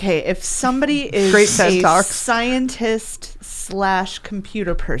communicators. Okay, if somebody is Great TED a Talks.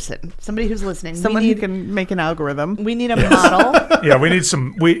 scientist/computer person, somebody who's listening, Someone we who need, can make an algorithm. we need a model. Yeah, we need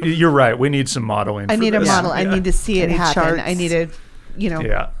some. You're right. We need some modeling. I for need a this. model. I Yeah. need to see I it need happen. charts. I need to, you know,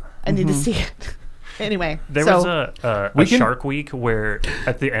 Yeah. I need to see it. Anyway, There so was a We can- Shark Week where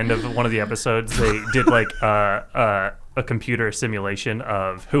at the end of one of the episodes they did like a computer simulation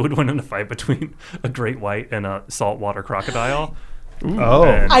of who would win in a fight between a great white and a saltwater crocodile. Oh.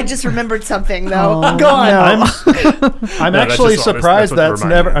 And- I just remembered something though. Oh, Go on. no. I'm No, that's actually just all- surprised that's what that's reminded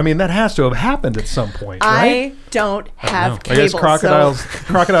never. me. I mean, that has to have happened at some point, right? I don't have I cable. guess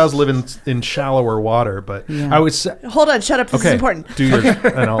crocodiles live in shallower water, but Yeah. I would say. So hold on, shut up. This is important. Do yours,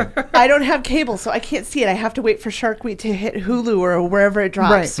 and I'll. I don't have cable, so I can't see it. I have to wait for Shark Week to hit Hulu or wherever it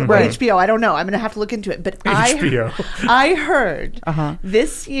drops. Right, Or right. HBO. I don't know. I'm going to have to look into it. But HBO. I heard Uh-huh.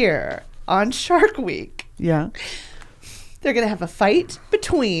 this year on Shark Week, Yeah. they're going to have a fight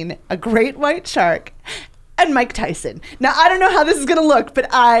between a great white shark and Mike Tyson. Now, I don't know how this is going to look, but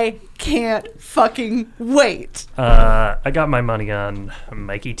I can't fucking wait. I got my money on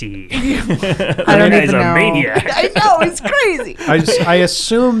Mikey T. I don't That guy's even a know. maniac. I know, it's crazy. I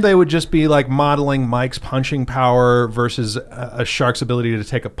assume they would just be like modeling Mike's punching power versus a shark's ability to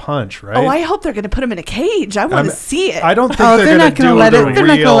take a punch, right? Oh, I hope they're going to put him in a cage. I want to see it. I don't think Oh, they're, they're not going gonna let to it. do They're the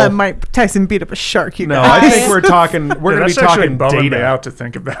not gonna real. let Mike Tyson beat up a shark. You No, guys. I think we're talking. We're going to That's be actually talking bumming me data. out to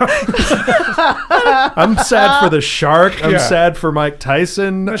think about. I'm sad for the shark. I'm Yeah. sad for Mike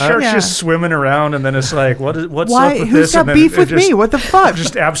Tyson. The shark's Yeah. just swimming around, and then it's like, what's Why? up with Who's this? got And then beef it with just, me? What the fuck?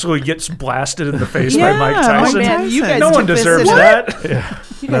 Just absolutely gets blasted in the face Yeah, by Mike Mike Tyson. Oh, man, you guys No one took this deserves in a- that.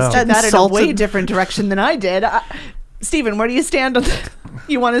 You guys took that in a Insulted. way different direction than I did. Steven, where do you stand on that?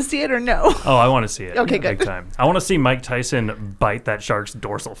 You want to see it or no? Oh, I want to see it. Okay, good. Big time. I want to see Mike Tyson bite that shark's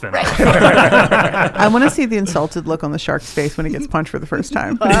dorsal fin off. I want to see the insulted look on the shark's face when he gets punched for the first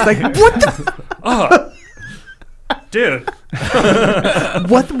time. He's like, "What the? Dude.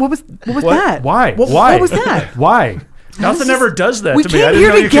 What was that? Why? What, Why? What was that? Why? Nothing ever does that We to me. I came didn't here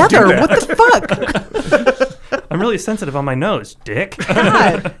know you could do together. that. What the fuck? I'm really sensitive on my nose, dick.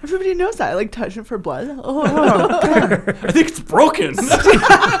 God, everybody knows that. I like touching for blood. Oh, I think it's broken. fuck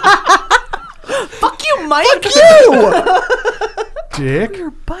you, Mike. Dick. We're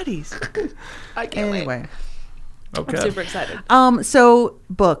buddies. I can't wait. Anyway, I'm Okay. super excited. so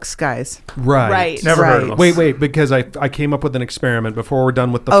books, guys. Right. Never heard of them. Wait, because I came up with an experiment before we're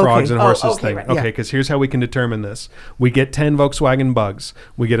done with the Okay. frogs and Oh, horses okay, thing. right. Okay, Yeah. because here's how we can determine this. We get 10 Volkswagen Bugs.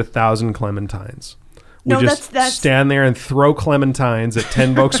 We get 1,000 Clementines. We No, just that's- stand there and throw Clementines at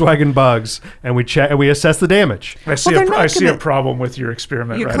 10 Volkswagen Bugs, and we check and we assess the damage. I see, they're not I see a gonna- problem with your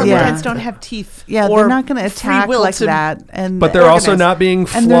experiment Your right Clementines away. Yeah. don't have teeth. Yeah, or they're not going to free attack will like to- that. And But they're also Organized. not being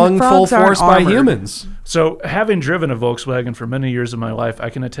And their flung full frogs aren't force by armored. humans. So, having driven a Volkswagen for many years of my life,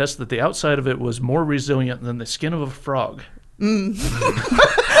 I can attest that the outside of it was more resilient than the skin of a frog.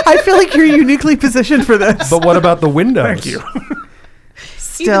 I feel like you're uniquely positioned for this. But what about the windows? Thank you.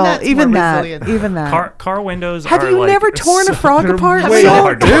 Still, that's even more that, resilient. even that. Car windows Have are you like never torn a frog they're apart? way Phil?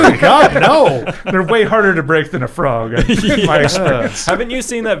 hard. Dude, God, no. They're way harder to break than a frog, in my experience. Haven't you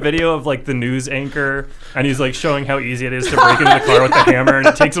seen that video of like the news anchor and he's like showing how easy it is to break into the car with the hammer and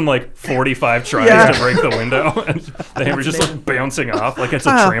it takes him like 45 tries Yeah. to break the window and the hammer's just like bouncing off like it's a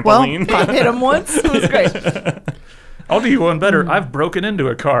Well, trampoline. I hit him once. It was great. I'll do you one better. I've broken into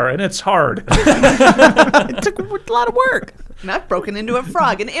a car, and it's hard. It took a lot of work. And I've broken into a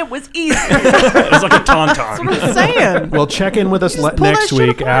frog, and it was easy. It's like a tauntaun. I'm saying. Well, check in with us pull next that shit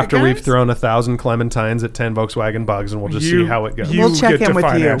week apart, after we've guys. thrown 1,000 Clementines at 10 Volkswagen Bugs, and we'll just see how it goes. you We'll check get in to with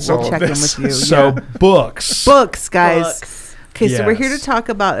you. finance all We'll of check in this. with you. So, yeah. books. Books, guys. Books. Okay, so we're here to Yes. talk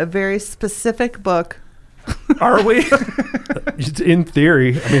about a very specific book. Are we? In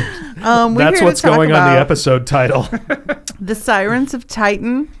theory. I mean, We're that's here what's to talk going on the about episode title. The Sirens of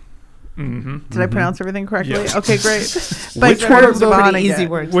Titan. Did I pronounce everything correctly? Yes. Okay, great. By Which one of Kurt those- Pretty Vonnegut. easy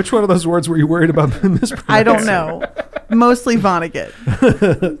words. Which one of those words were you worried about mispronouncing? I don't know. Mostly Vonnegut.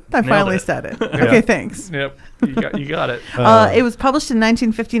 I finally it. said it. Okay, thanks. Yep. You got it. It was published in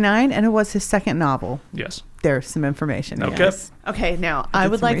 1959, and it was his second novel. Yes. There's some information. Okay. Yes. Okay, now I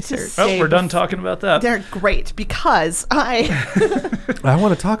would some like to research. say Oh, we're done talking about that. They're great because I I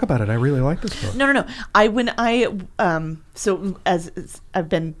want to talk about it. I really like this book. no. So as I've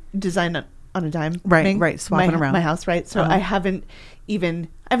been designed on a dime, Right, swapping around. my house, right? So Uh-huh.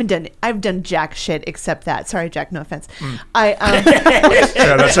 I've done jack shit except that. Sorry, Jack, no offense. Yeah,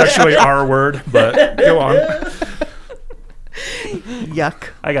 that's actually our word, but go on. Yuck.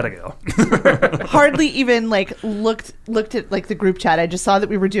 I gotta go. hardly even like looked at like the group chat. I just saw that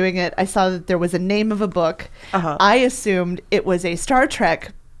we were doing it. I saw that there was a name of a book. Uh-huh. I assumed it was a Star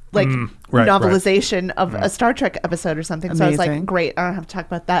Trek like right. novelization of a Star Trek episode or something. So I was Amazing. like, great, I don't have to talk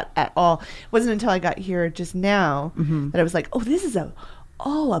about that at all. It wasn't until I got here just now that I was like, oh, this is a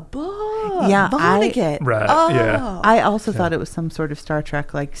book. Yeah, Vonnegut. Right, Oh. yeah. I also thought it was some sort of Star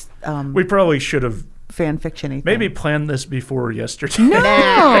Trek, like, We probably should have fan fiction-y thing. Maybe plan this before yesterday.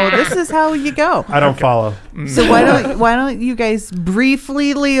 No, this is how you go. I don't follow. So why don't you guys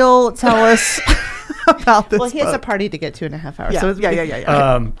briefly, Leo, tell us about this? Well, he has a book? party to get 2.5 hours. Yeah, So it's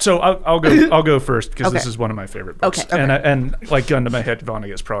yeah. So I'll go first because this Okay. is one of my favorite books. Okay. And like gun to my head,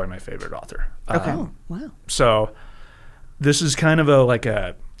 Vonnegut's probably my favorite author. Okay. Oh, wow. So this is kind of like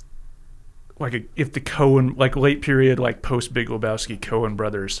a if the Coen, like late period, like post Big Lebowski Coen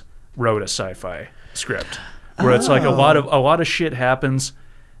brothers wrote a sci-fi script where it's like a lot of shit happens.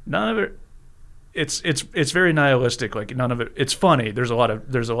 None of it. It's very nihilistic. Like none of it. It's funny. There's a lot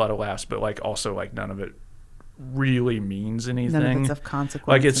of laughs, but like also like none of it really means anything. None of it's of consequence.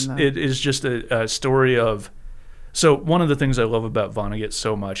 Like it is just a story of. So one of the things I love about Vonnegut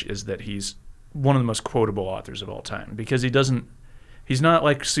so much is that he's one of the most quotable authors of all time because he's not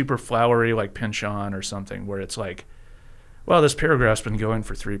like super flowery like Pynchon or something where it's like, well, this paragraph's been going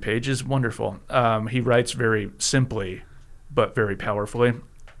for 3 pages. Wonderful. He writes very simply, but very powerfully.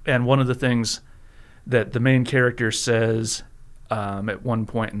 And one of the things that the main character says at one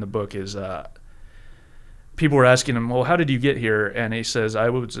point in the book is people were asking him, well, how did you get here? And he says, I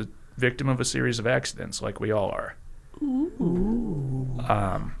was a victim of a series of accidents like we all are. Ooh.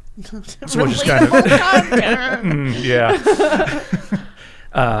 So which is kind of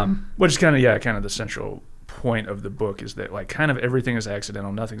which is kind of the central point of the book is that like kind of everything is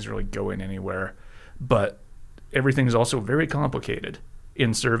accidental, nothing's really going anywhere, but everything is also very complicated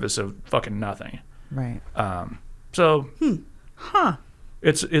in service of fucking nothing. Right.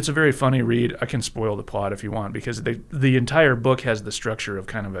 It's a very funny read. I can spoil the plot if you want because the entire book has the structure of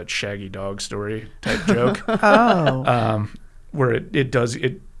kind of a Shaggy Dog story type joke. Oh. Where it does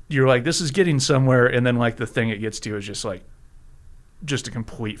it. You're like, this is getting somewhere, and then like the thing it gets to is just a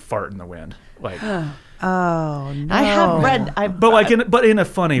complete fart in the wind. Like, Oh no. I have read. but in a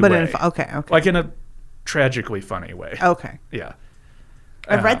funny way. Okay. Like in a tragically funny way. Okay. Yeah.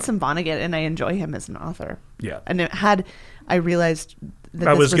 I've read some Vonnegut, and I enjoy him as an author. Yeah. And I realized that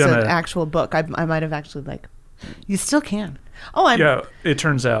I this was was gonna- an actual book, I might have actually like. You still can. Oh, Yeah. It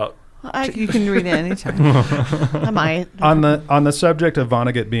turns out. You can read it anytime. I might. On the subject of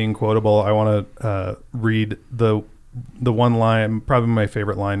Vonnegut being quotable, I want to read the one line, probably my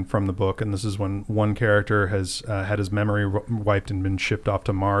favorite line from the book, and this is when one character has had his memory wiped and been shipped off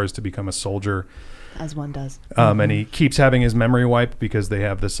to Mars to become a soldier. As one does. And he keeps having his memory wiped because they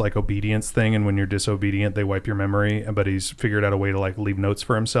have this like obedience thing, and when you're disobedient, they wipe your memory. But he's figured out a way to like leave notes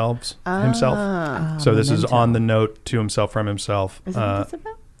for himself. So this is on the note to himself from himself. Is that what this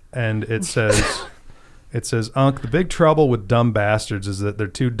about? And it says, Unc, the big trouble with dumb bastards is that they're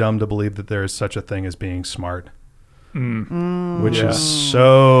too dumb to believe that there is such a thing as being smart. Which Yeah. is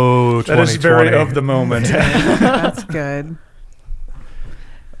so That is 2020. very of the moment. That's good.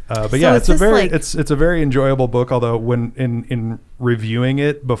 But So yeah, it's it's a just very like- it's a very enjoyable book. Although when in reviewing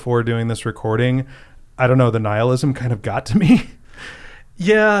it before doing this recording, I don't know, the nihilism kind of got to me.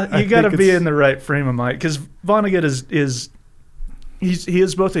 Yeah, I you got to think be it's- in the right frame of mind because Vonnegut he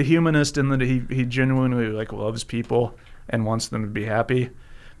is both a humanist in that he genuinely like loves people and wants them to be happy,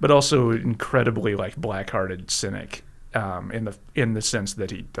 but also incredibly like black-hearted cynic in the sense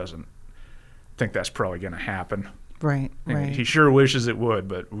that he doesn't think that's probably going to happen. Right. And Right. He sure wishes it would,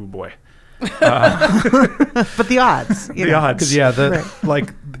 but oh boy, But the odds. you the know. odds. Because yeah, Right.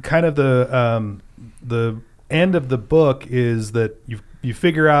 like kind of the end of the book is that you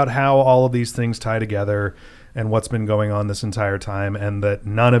figure out how all of these things tie together and what's been going on this entire time, and that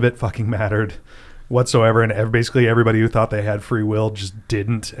none of it fucking mattered whatsoever, and basically everybody who thought they had free will just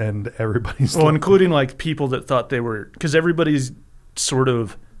didn't, and everybody's Well, including like people that thought they were, because everybody's sort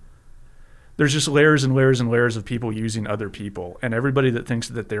of, there's just layers and layers and layers of people using other people, and everybody that thinks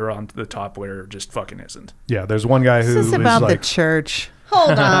that they're on the top layer just fucking isn't. yeah. There's one guy who This is is about the like church.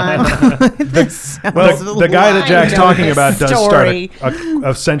 Hold on. the guy that Jack's I know talking this about does story. start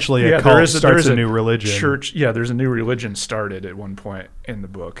essentially a cult, starts a new religion. Church, yeah, there's a new religion started at one point in the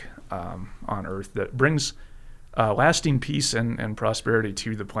book on Earth that brings lasting peace and prosperity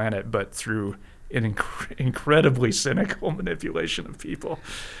to the planet, but through an incredibly cynical manipulation of people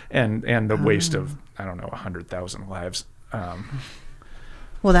and the waste of, I don't know, 100,000 lives.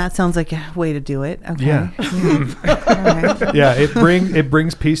 Well, that sounds like a way to do it. Okay. Yeah. All right. Yeah, it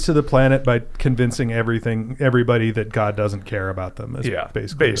brings peace to the planet by convincing everybody that God doesn't care about them. Is Yeah,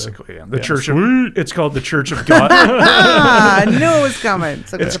 basically yeah. The yeah. Church of, it's called the Church of God. I knew it was coming.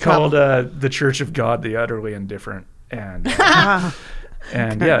 So It's a problem. called the Church of God, the utterly indifferent, and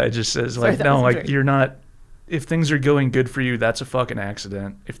and yeah, it just says Sorry, like that no, was like very- you're not. If things are going good for you, that's a fucking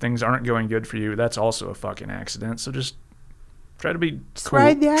accident. If things aren't going good for you, that's also a fucking accident. So just Try to be Just cool.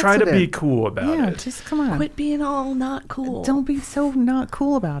 ride the Try to be accident. cool about Yeah, it. just come on. Quit being all not cool. Don't be so not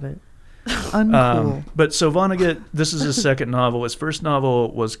cool about it. Uncool. But so Vonnegut, this is his second novel. His first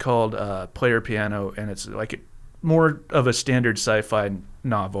novel was called Player Piano, and it's like more of a standard sci-fi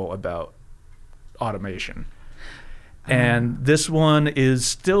novel about automation. And this one is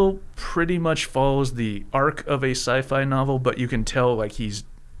still pretty much follows the arc of a sci-fi novel, but you can tell like he's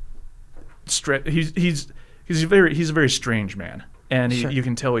a very strange man, and Sure. you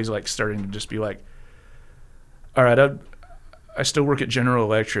can tell he's like starting to just be like, all right, I still work at General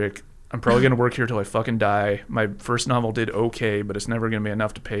Electric. I'm probably going to work here till I fucking die. My first novel did okay, but it's never going to be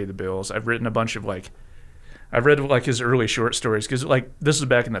enough to pay the bills. I've written a bunch of I've read like his early short stories because like this is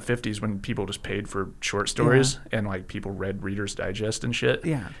back in the 50s when people just paid for short stories and like people read Reader's Digest and shit.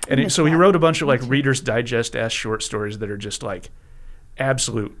 Yeah. And so he wrote a bunch of like Reader's Digest-ass short stories that are just like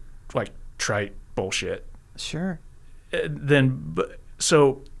absolute like trite bullshit. Sure.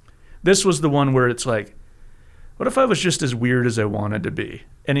 So this was the one where it's like, what if I was just as weird as I wanted to be?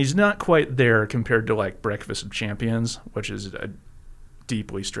 And he's not quite there compared to like Breakfast of Champions, which is a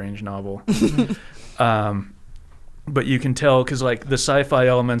deeply strange novel. But you can tell because like the sci-fi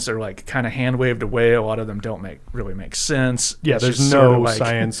elements are like kind of hand waved away. A lot of them don't really make sense. Yeah, It's there's just no sort of like,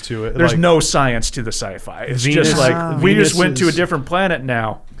 science to it. There's Like, no science to the sci-fi. It's Venus- just like we Venus just went to a is- different planet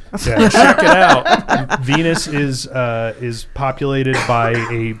now. yeah. Check it out. Venus is populated by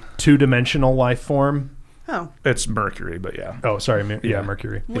a 2-dimensional life form. Oh, It's Mercury, but yeah. Oh, sorry, Yeah.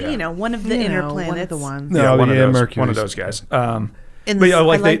 Mercury. well, Yeah. one of the You inner know, planets. one of the ones. No, one yeah, of those, Mercury's- one of those guys. In But this- yeah,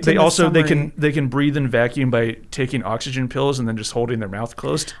 like I liked they in the also they summary- can breathe in vacuum by taking oxygen pills and then just holding their mouth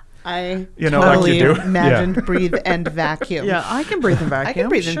closed. I You know, like totally you do. imagined breathe and vacuum. Yeah, I can breathe in vacuum. I can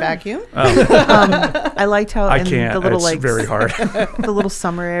breathe in sure. vacuum. I liked how I in can't. the little It's like very hard. the little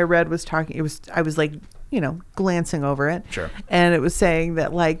summary I read was talking. I was like, glancing over it. Sure. And it was saying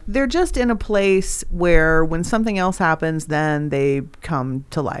that like they're just in a place where when something else happens, then they come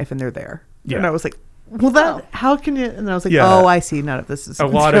to life and they're there. Yeah. And I was like, well, how can you? And I was like, Yeah. oh, I see. None of this is A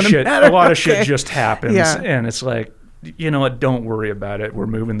lot of gonna shit. matter. A lot of Okay. shit just happens, Yeah. and it's like, you know what? Don't worry about it. We're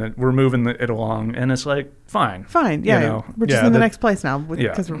moving it along, and it's like fine. Fine. Yeah. You know? We're just Yeah, in the the- next place now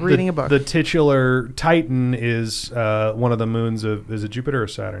because Yeah. we're reading a book. The titular Titan is one of the moons of, is it Jupiter or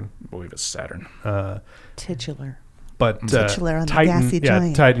Saturn? I believe it's Saturn. Titular. But Titular on the Titan, gassy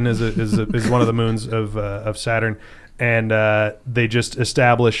giant. Titan is one of the moons of Saturn, and they just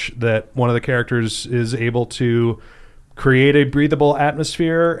establish that one of the characters is able to create a breathable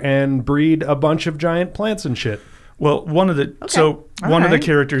atmosphere and breed a bunch of giant plants and shit. Well, one of the All one of the right.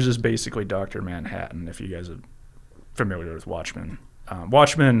 characters is basically Dr. Manhattan. If you guys are familiar with Watchmen,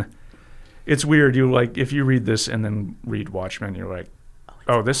 Watchmen, it's weird. You like if you read this and then read Watchmen, you're like,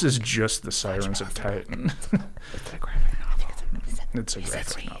 oh, this is just the Sirens of Titan. It's a graphic novel. It's a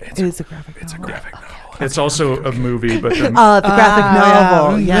graphic novel. It is a graphic novel. It's also a movie, but the The graphic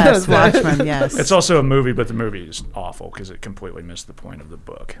novel. yeah. Yes, Watchmen. Yes. it's also a movie, but the movie is awful because it completely missed the point of the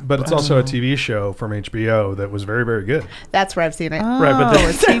book. But it's also a TV show from HBO that was very, very good. That's where I've seen it. Right, but Oh,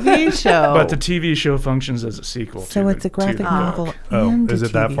 a TV show. But the TV show functions as a sequel. so to it's the, a graphic to the novel. book. Oh, and is a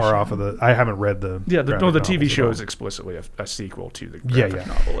it that TV far show. off of the? I haven't read the. Yeah, the graphic TV novels show at all. is explicitly a sequel to the Yeah, graphic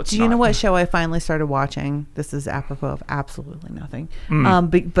yeah. novel. It's Do you know not- what show I finally started watching? This is apropos of absolutely nothing.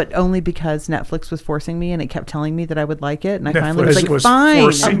 Mm. But only because Netflix was forcing me and it kept telling me that I would like it. And I Netflix finally was like, was fine.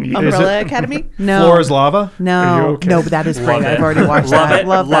 forcing you. Is Umbrella it- Academy. No. Floor is lava. No, Are you okay? no, but that is great. Love it. I've already watched Love that. it.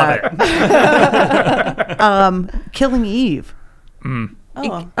 Love Love that. Killing Eve. Mm.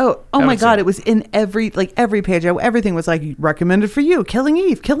 Oh, Oh my haven't seen God! it. It was in every page. Everything was like recommended for you. Killing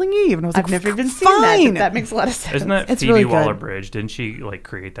Eve, and I was like, I've never even seen that. fine. But that makes a lot of sense. Isn't that It's Phoebe really good. Waller-Bridge? Didn't she like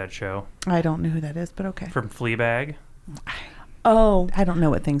create that show I don't know who that is, but okay. from Fleabag? Oh, I don't know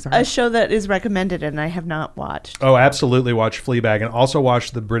what things are. a show that is recommended and I have not watched. Oh, absolutely. Watch Fleabag, and also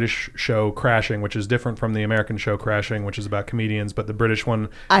watch the British show Crashing, which is different from the American show Crashing, which is about comedians. But the British one,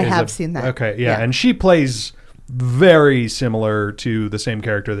 I is have seen that. Okay, yeah, Yeah. and she plays very similar to the same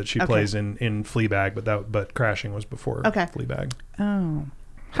character that she Okay. plays in Fleabag, but Crashing was before Okay. Fleabag. Oh.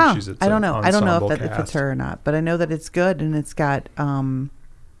 Huh. It's I don't an know. I don't know if ensemble if it's cast. her or not, but I know that it's good and it's got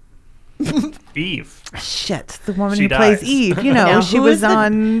Eve. shit, the woman She who plays dies. Eve. You know, Now, she who was is the-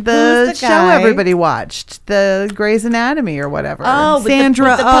 on who's the the show guy? everybody watched, the Grey's Anatomy or whatever. Oh, with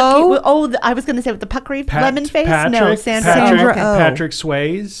Sandra the Oh. I was going to say with the puckery lemon face. No, Patrick, Sandra. Sandra Oh. Oh. Patrick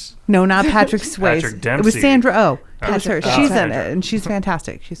Swayze. No, not Patrick Swayze. Patrick It Dempsey. was Sandra Oh. It was her. Patrick- She's oh, in Sandra. it, and she's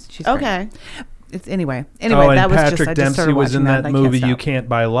fantastic. She's great. Okay. It's anyway. Oh, That and was Patrick just I just Dempsey started was in watching that and I can't movie You stop. Can't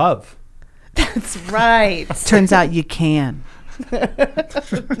Buy Love. That's right. Turns out you can.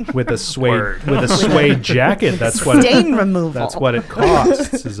 with a Word. suede jacket. That's what Stain removal. that's what it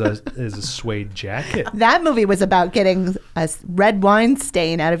costs. Is a suede jacket. That movie was about getting a red wine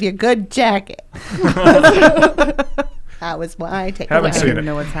stain out of your good jacket. That was why I take Haven't it I seen don't even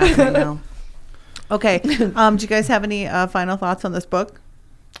know what's happening now. Okay. Do you guys have any final thoughts on this book?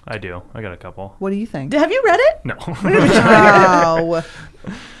 I do. I got a couple. What do you think? Have you read it? No. Wow.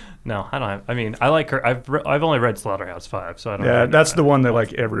 No, I don't have. I mean, I like her. I've only read Slaughterhouse-5, so I don't. Yeah, really know that's that. the one that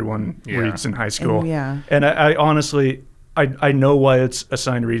like everyone Yeah. reads in high school. Yeah. And I honestly, I know why it's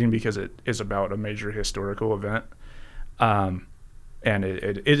assigned reading because it is about a major historical event, and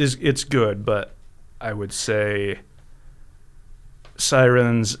it's good, but I would say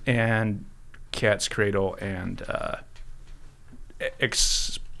Sirens and Cat's Cradle and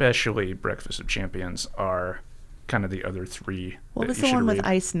especially Breakfast of Champions are kind of the other three. What that was you the should one with read.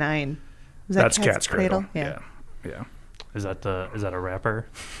 Ice Nine? Was That's Cat's Cradle. Yeah. Yeah. Is that a rapper?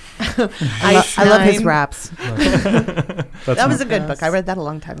 Ice I love his Nine. raps. That was a good book. I read that a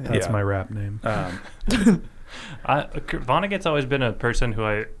long time ago. That's Yeah. my rap name. Vonnegut's always been a person who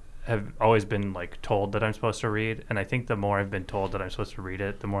I have always been like told that I'm supposed to read, and I think the more I've been told that I'm supposed to read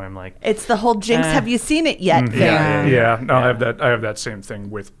it, the more I'm like, It's the whole Jinx. Eh. Have you seen it yet? thing. Yeah. No, Yeah. I have that same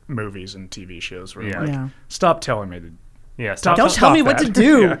thing with movies and TV shows where Yeah. I'm like, Yeah. stop telling me to. yeah, Stop, Don't tell me stop what that. to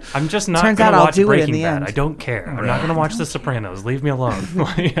do. Yeah. I'm just not Turns going out to I'll watch do it in Breaking the Bad. end. I don't care. I'm not going to watch The Sopranos. Leave me alone.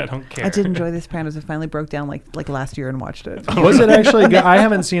 Like, I don't care. I did enjoy The Sopranos. I finally broke down like last year and watched it. Was it actually good? I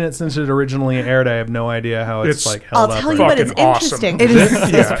haven't seen it since it originally aired. I have no idea how it's It's- like held I'll up. tell right you what, now. it's Fucking awesome. interesting. It is.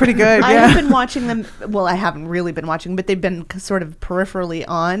 Yeah. It's pretty good. I Yeah. have been watching them. Well, I haven't really been watching, but they've been sort of peripherally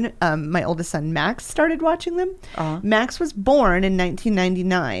on. My oldest son Max started watching them. Uh-huh. Max was born in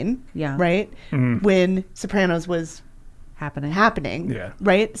 1999. Yeah. Right when Sopranos was happening. Yeah.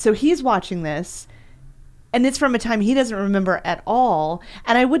 Right. So he's watching this, and it's from a time he doesn't remember at all.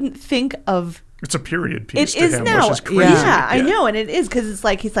 And I wouldn't think of. It's a period piece It to is him, now. which is crazy. Yeah, I know, and it is because it's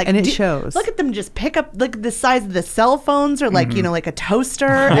like he's like, And it "Do- shows. Look at them just pick up like the size of the cell phones, or like like a toaster,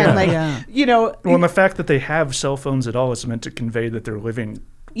 and like Yeah. Well, and the fact that they have cell phones at all is meant to convey that they're living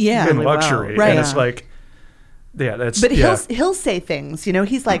yeah, in Really well. luxury. Right. And it's Yeah. like, yeah, that's. But yeah. he'll say things,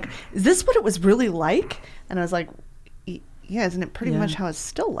 he's like, "Is this what it was really like?" And I was like, "Yeah, isn't it pretty Yeah. much how it's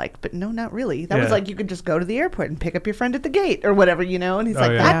still like?" But no, not really. That was Yeah. like you could just go to the airport and pick up your friend at the gate or whatever, And he's Oh,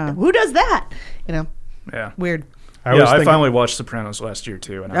 like, yeah. "That Yeah. who does that?" Yeah. Weird. I was I thinking- finally watched Sopranos last year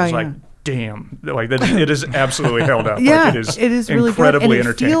too, and I Oh, was like, yeah. "Damn!" Like that, it is absolutely held up. Yeah, like, it is really incredibly good. And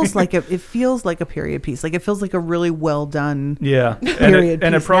entertaining. it feels like a period piece. Like it feels like a really well done. yeah, period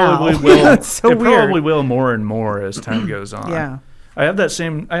and it piece probably now. will. It's so it weird. probably will more and more as time goes on. Yeah. I had that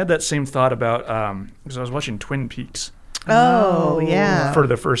same thought about because I was watching Twin Peaks Oh, yeah. for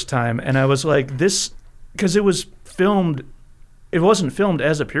the first time, and I was like, this because it was filmed. It wasn't filmed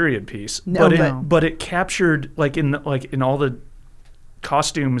as a period piece, No, but it captured in all the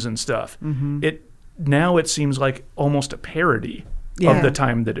costumes and stuff. Mm-hmm. It seems like almost a parody Yeah. of the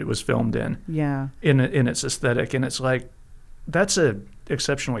time that it was filmed in Yeah. in its aesthetic, and it's like that's a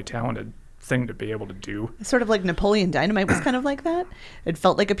exceptionally talented thing to be able to do. Sort of like Napoleon Dynamite was kind of like that. It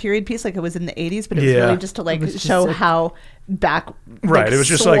felt like a period piece, like it was in the 80s, but it was Yeah. really just to like was just show a- how back Right, like, it was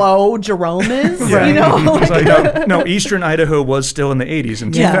just like- slow Jerome is, Yeah. Like, It's like, no, Eastern Idaho was still in the 80s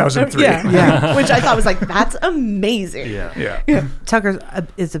in 2003. Yeah. Which I thought was like, that's amazing. Yeah. Yeah. Tucker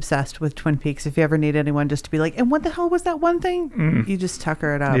is obsessed with Twin Peaks. If you ever need anyone just to be like, and what the hell was that one thing? You just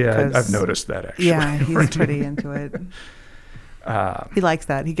Tucker it up. Yeah, 'cause- I've noticed that actually. Yeah, he's pretty into it. He likes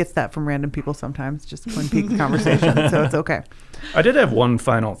that. He gets that from random people sometimes, just Twin Peaks conversation. So it's okay. I did have one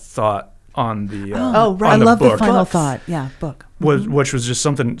final thought on the Oh, right. I on the love the book, final Books. thought. Yeah, book. which was just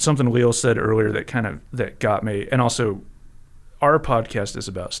something Leo said earlier that got me, and also our podcast is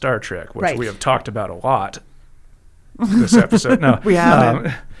about Star Trek, which Right. we have talked about a lot this episode. No, We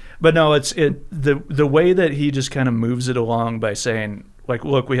haven't. but no, the way that he just kind of moves it along by saying like,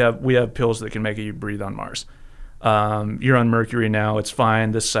 look, we have pills that can make you breathe on Mars. You're on Mercury now. It's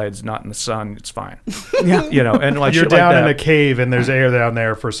fine. This side's not in the sun. It's fine. Yeah. And like You're shit like down in that. a cave and there's air down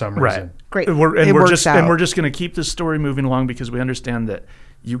there for some reason. Right. Great. And we're It works just out. and we're just going to keep this story moving along because we understand that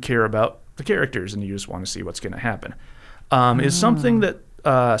you care about the characters and you just want to see what's going to happen. Is something that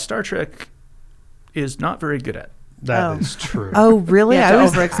Star Trek is not very good at. That is true. Oh, really? Yeah, I to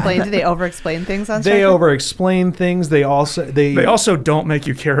was over-explain. Do they over-explain things on Star They Trek? over-explain things. They They also don't make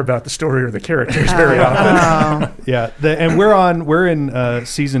you care about the story or the characters very often. Oh, Yeah, and we're in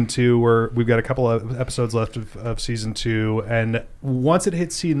season 2. We've got a couple of episodes left of season 2, and once it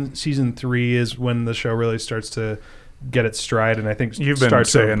hits season 3 is when the show really starts to get its stride, and I think You've been start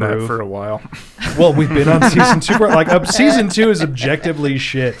to saying that improve. for a while. Well, we've been on season 2. Season 2 is objectively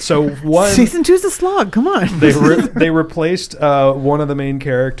shit. So Season 2's a slog. Come on. they replaced one of the main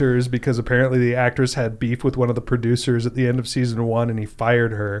characters because apparently the actress had beef with one of the producers at the end of season 1, and he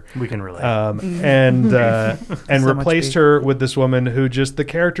fired her. We can relate. And So replaced much beef. her with this woman who just, the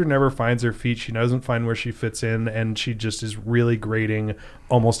character never finds her feet. She doesn't find where she fits in, and she just is really grating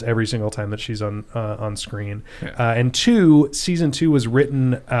almost every single time that she's on screen. And season 2 was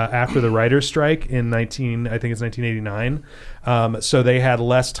written after the writer's strike in 1989. So they had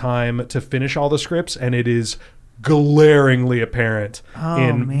less time to finish all the scripts, and it is glaringly apparent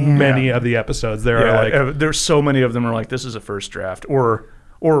in man. many of the episodes. There are like there's so many of them are like, this is a first draft, or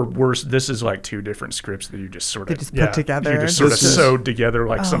worse, this is like 2 different scripts that you just sort They of just put together. you just sort of This is- sewed together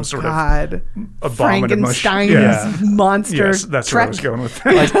like some sort of abominable Frankenstein's Yeah. monster. Yes, that's where I truck. was going with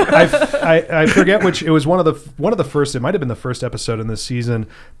that. I forget which. It was one of the first. It might have been the first episode in this season.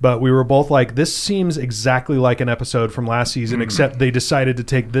 But we were both like, this seems exactly like an episode from last season, except they decided to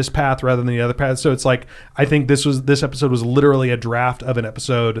take this path rather than the other path. So it's like, I think this episode was literally a draft of an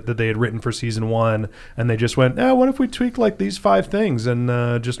episode that they had written for season 1, and they just went, what if we tweaked like these 5 things and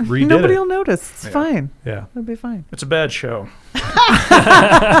just redid Nobody it? will notice. It's fine. Yeah, It'll be fine. It's a bad show. it's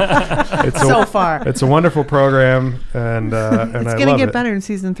So far. It's a wonderful program, and It's I going to love get it. better in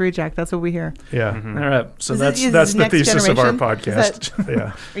season 3, Jack. That's what we hear. Yeah, All right, so Is that's this the Next thesis of our Generation? Is podcast.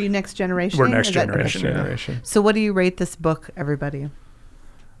 yeah. Are you next generation? We're next Is that- Next generation. Yeah. generation. So what do you rate this book, everybody?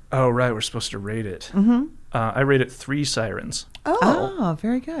 Oh, right, we're supposed to rate it. Mm-hmm. I rate it 3 sirens Oh.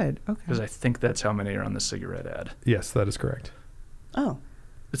 Very good. Okay. because I think that's how many are on the cigarette ad. Yes, that is correct. Oh.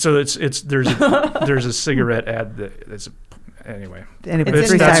 So there's a cigarette ad that's anyway. Anyway, It's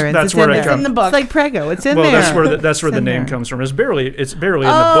Three in there. Sirens. That's it's where in I there. It's in the book. It's like Prego. It's in Well, there. that's where It's the in name there. comes from. It's barely in the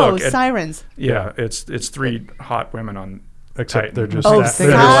Oh, book. And- sirens. yeah, it's 3 hot women on Except Titan. they're just Oh, that-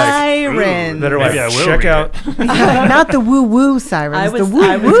 sirens. that are like, Maybe I will check read out. Not the woo woo sirens. I was the woo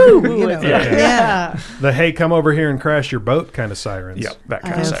I was woo. woo You with know. it. Yeah. the hey, come over here and crash your boat kind of sirens. Yeah, that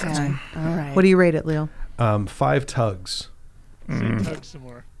kind of sirens. Okay. All right. What do you rate it, Leo? 5 tugs. Tug some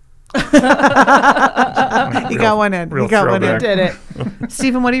more. You got one in. real You got one in. throwback. Did it.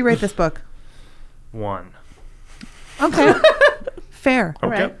 Stephen, what do you rate this book? 1. Okay. Fair. All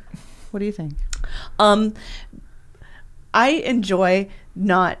Okay. right. What do you think? I enjoy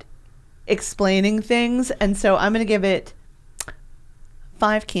not explaining things, and so I'm going to give it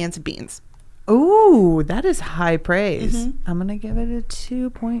 5 cans of beans. Ooh, that is high praise. Mhm. I'm going to give it a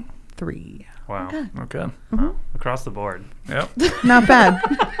 2.3. Wow. Okay. Wow. Across the board. Yep. Not bad.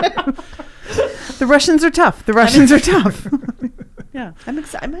 The Russians are tough. The Russians are tough. Yeah. I'm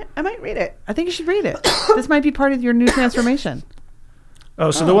excited. I might read it. I think you should read it. This might be part of your new transformation.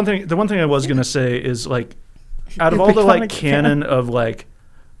 Oh, so the one thing I was gonna say is like, out of You're all the like becoming a canon of like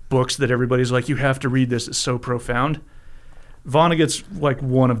books that everybody's like, you have to read this, it's so profound. Vonnegut's like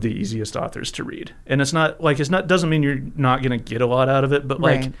one of the easiest authors to read, and it's not doesn't mean you're not gonna get a lot out of it, but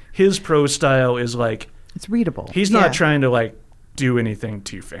like Right. his prose style is like, It's readable. he's Yeah. not trying to like do anything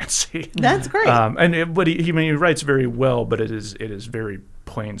too fancy. That's great. But he writes very well, but it is very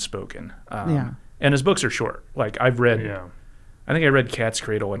plain spoken. Yeah. And his books are short. Like I Yeah. think I read Cat's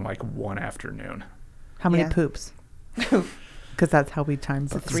Cradle in like one afternoon. How many Yeah. poops? Because that's how we time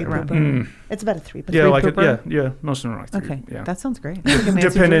books 3 around. pooper. It's about a 3. But Yeah, three like pooper? yeah, most of them are like 3. Okay. Yeah. That sounds great. Like a Nancy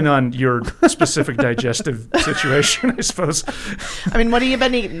Depending Drew. on your specific digestive situation, I suppose. I mean, what have you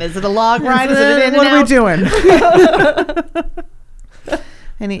been eating? Is it a log ride? Is it an in What and are we out? doing?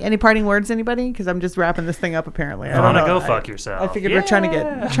 Any parting words, anybody? Because I'm just wrapping this thing up. Apparently, I don't Wanna know. go I- fuck yourself. I figured we're trying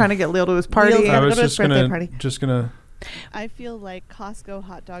to get Leo to his party. Leo's I Go was to his just birthday party. gonna. I feel like Costco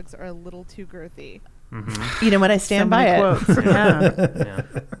hot dogs are a little too girthy. Mm-hmm. You know what? I stand by it. Quotes. Yeah, Yeah.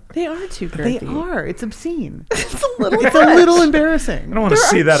 They are too they girthy. are. It's obscene. It's a little. It's a little embarrassing. I don't want to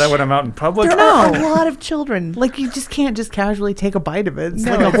see that when I'm out in public. There are a lot of children. Like you just can't just casually take a bite of it. It's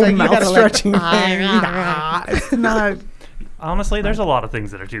No, like a it's whole like you mouth gotta, like, stretching thing. Nah, it's not. Honestly, there's a lot of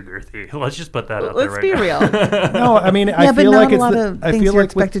things that are too girthy. Let's just put that out there Let's right be now. real. No, I mean, Yeah, I but feel not like a it's. lot of I things feel you're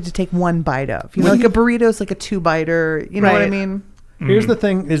like with, expected to take one bite of. You know, like a burrito's like a 2-biter. You know what I Right. mean? here's the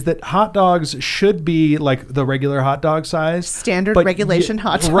thing: is that hot dogs should be like the regular hot dog size, Standard but regulation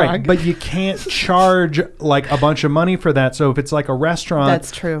hot dog. right? But you can't charge like a bunch of money for that. So if it's like a restaurant, That's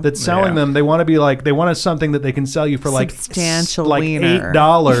true. that's selling Yeah. them, they want to be like they want something that they can sell you for like Substantial like wiener.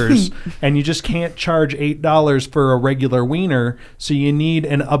 $8, and you just can't charge $8 for a regular wiener. So you need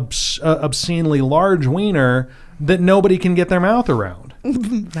an obscenely large wiener that nobody can get their mouth around.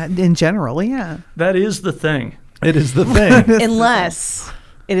 That in general, yeah. That is the thing. It is the thing. Unless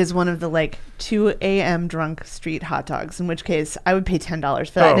It is one of the like 2 a.m. drunk street hot dogs, in which case I would pay $10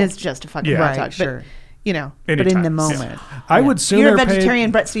 for that. Oh. And it's just a fucking Yeah. hot Right, dog. sure. But, you know, But in Anytime. the Yeah. moment. I would sooner you're a pay-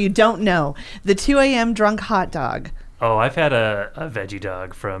 vegetarian, Brett, so you don't know. The 2 a.m. drunk hot dog. Oh, I've had a veggie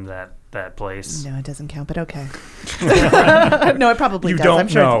dog from that place. No, it doesn't count, but okay. No, it probably You does. don't I'm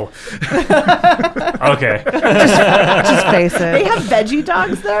sure know. Okay. Just face They it. have veggie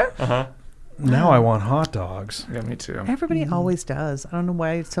dogs there? Now I want hot dogs. Yeah, me too. Everybody always does. I don't know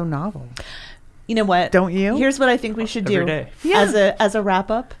why it's so novel. You know what? Don't you? Here's what I think we should Every do. day. As a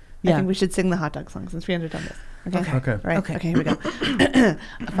wrap up, I Yeah. think we should sing the hot dog song since we ended on this. Okay. Okay. Right. Okay. Okay, here we go.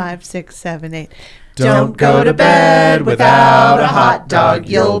 5, 6, 7, 8. Don't go to bed without a hot dog.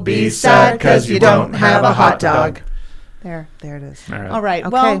 You'll be sad 'cause you don't have a hot dog. There it is. All right. All right.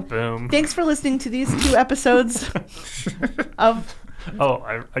 Okay. Well, Boom. thanks for listening to these 2 episodes of. Oh,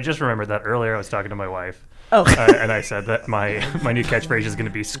 I just remembered that earlier I was talking to my wife. Oh. And I said that my new catchphrase is going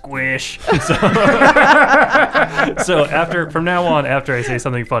to be squish. So, from now on, after I say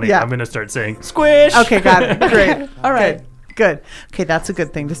something funny, Yeah. I'm going to start saying squish. Okay, got it. Great. All right. Good. Okay, that's a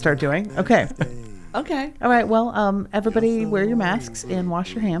good thing to start doing. Okay. Okay. All right. Well, everybody wear your masks and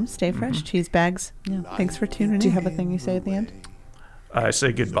wash your hands. Stay fresh. Cheese bags. Yeah. Thanks for tuning in. Do you have a thing you say at the end? I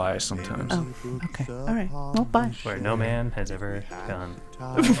say goodbye sometimes. Oh, Okay. all right. Well, bye. Where no man has ever gone.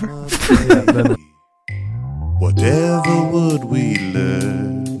 Whatever would we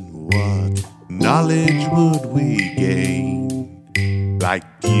learn? What knowledge would we gain? Like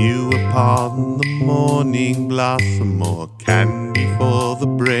dew upon the morning blossom, or candy for the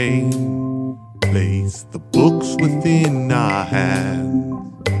brain. Place the books within our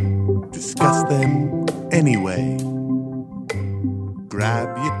hands, discuss them anyway.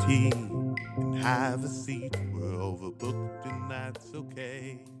 Grab your tea and have a seat. We're overbooked and that's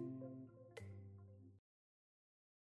okay.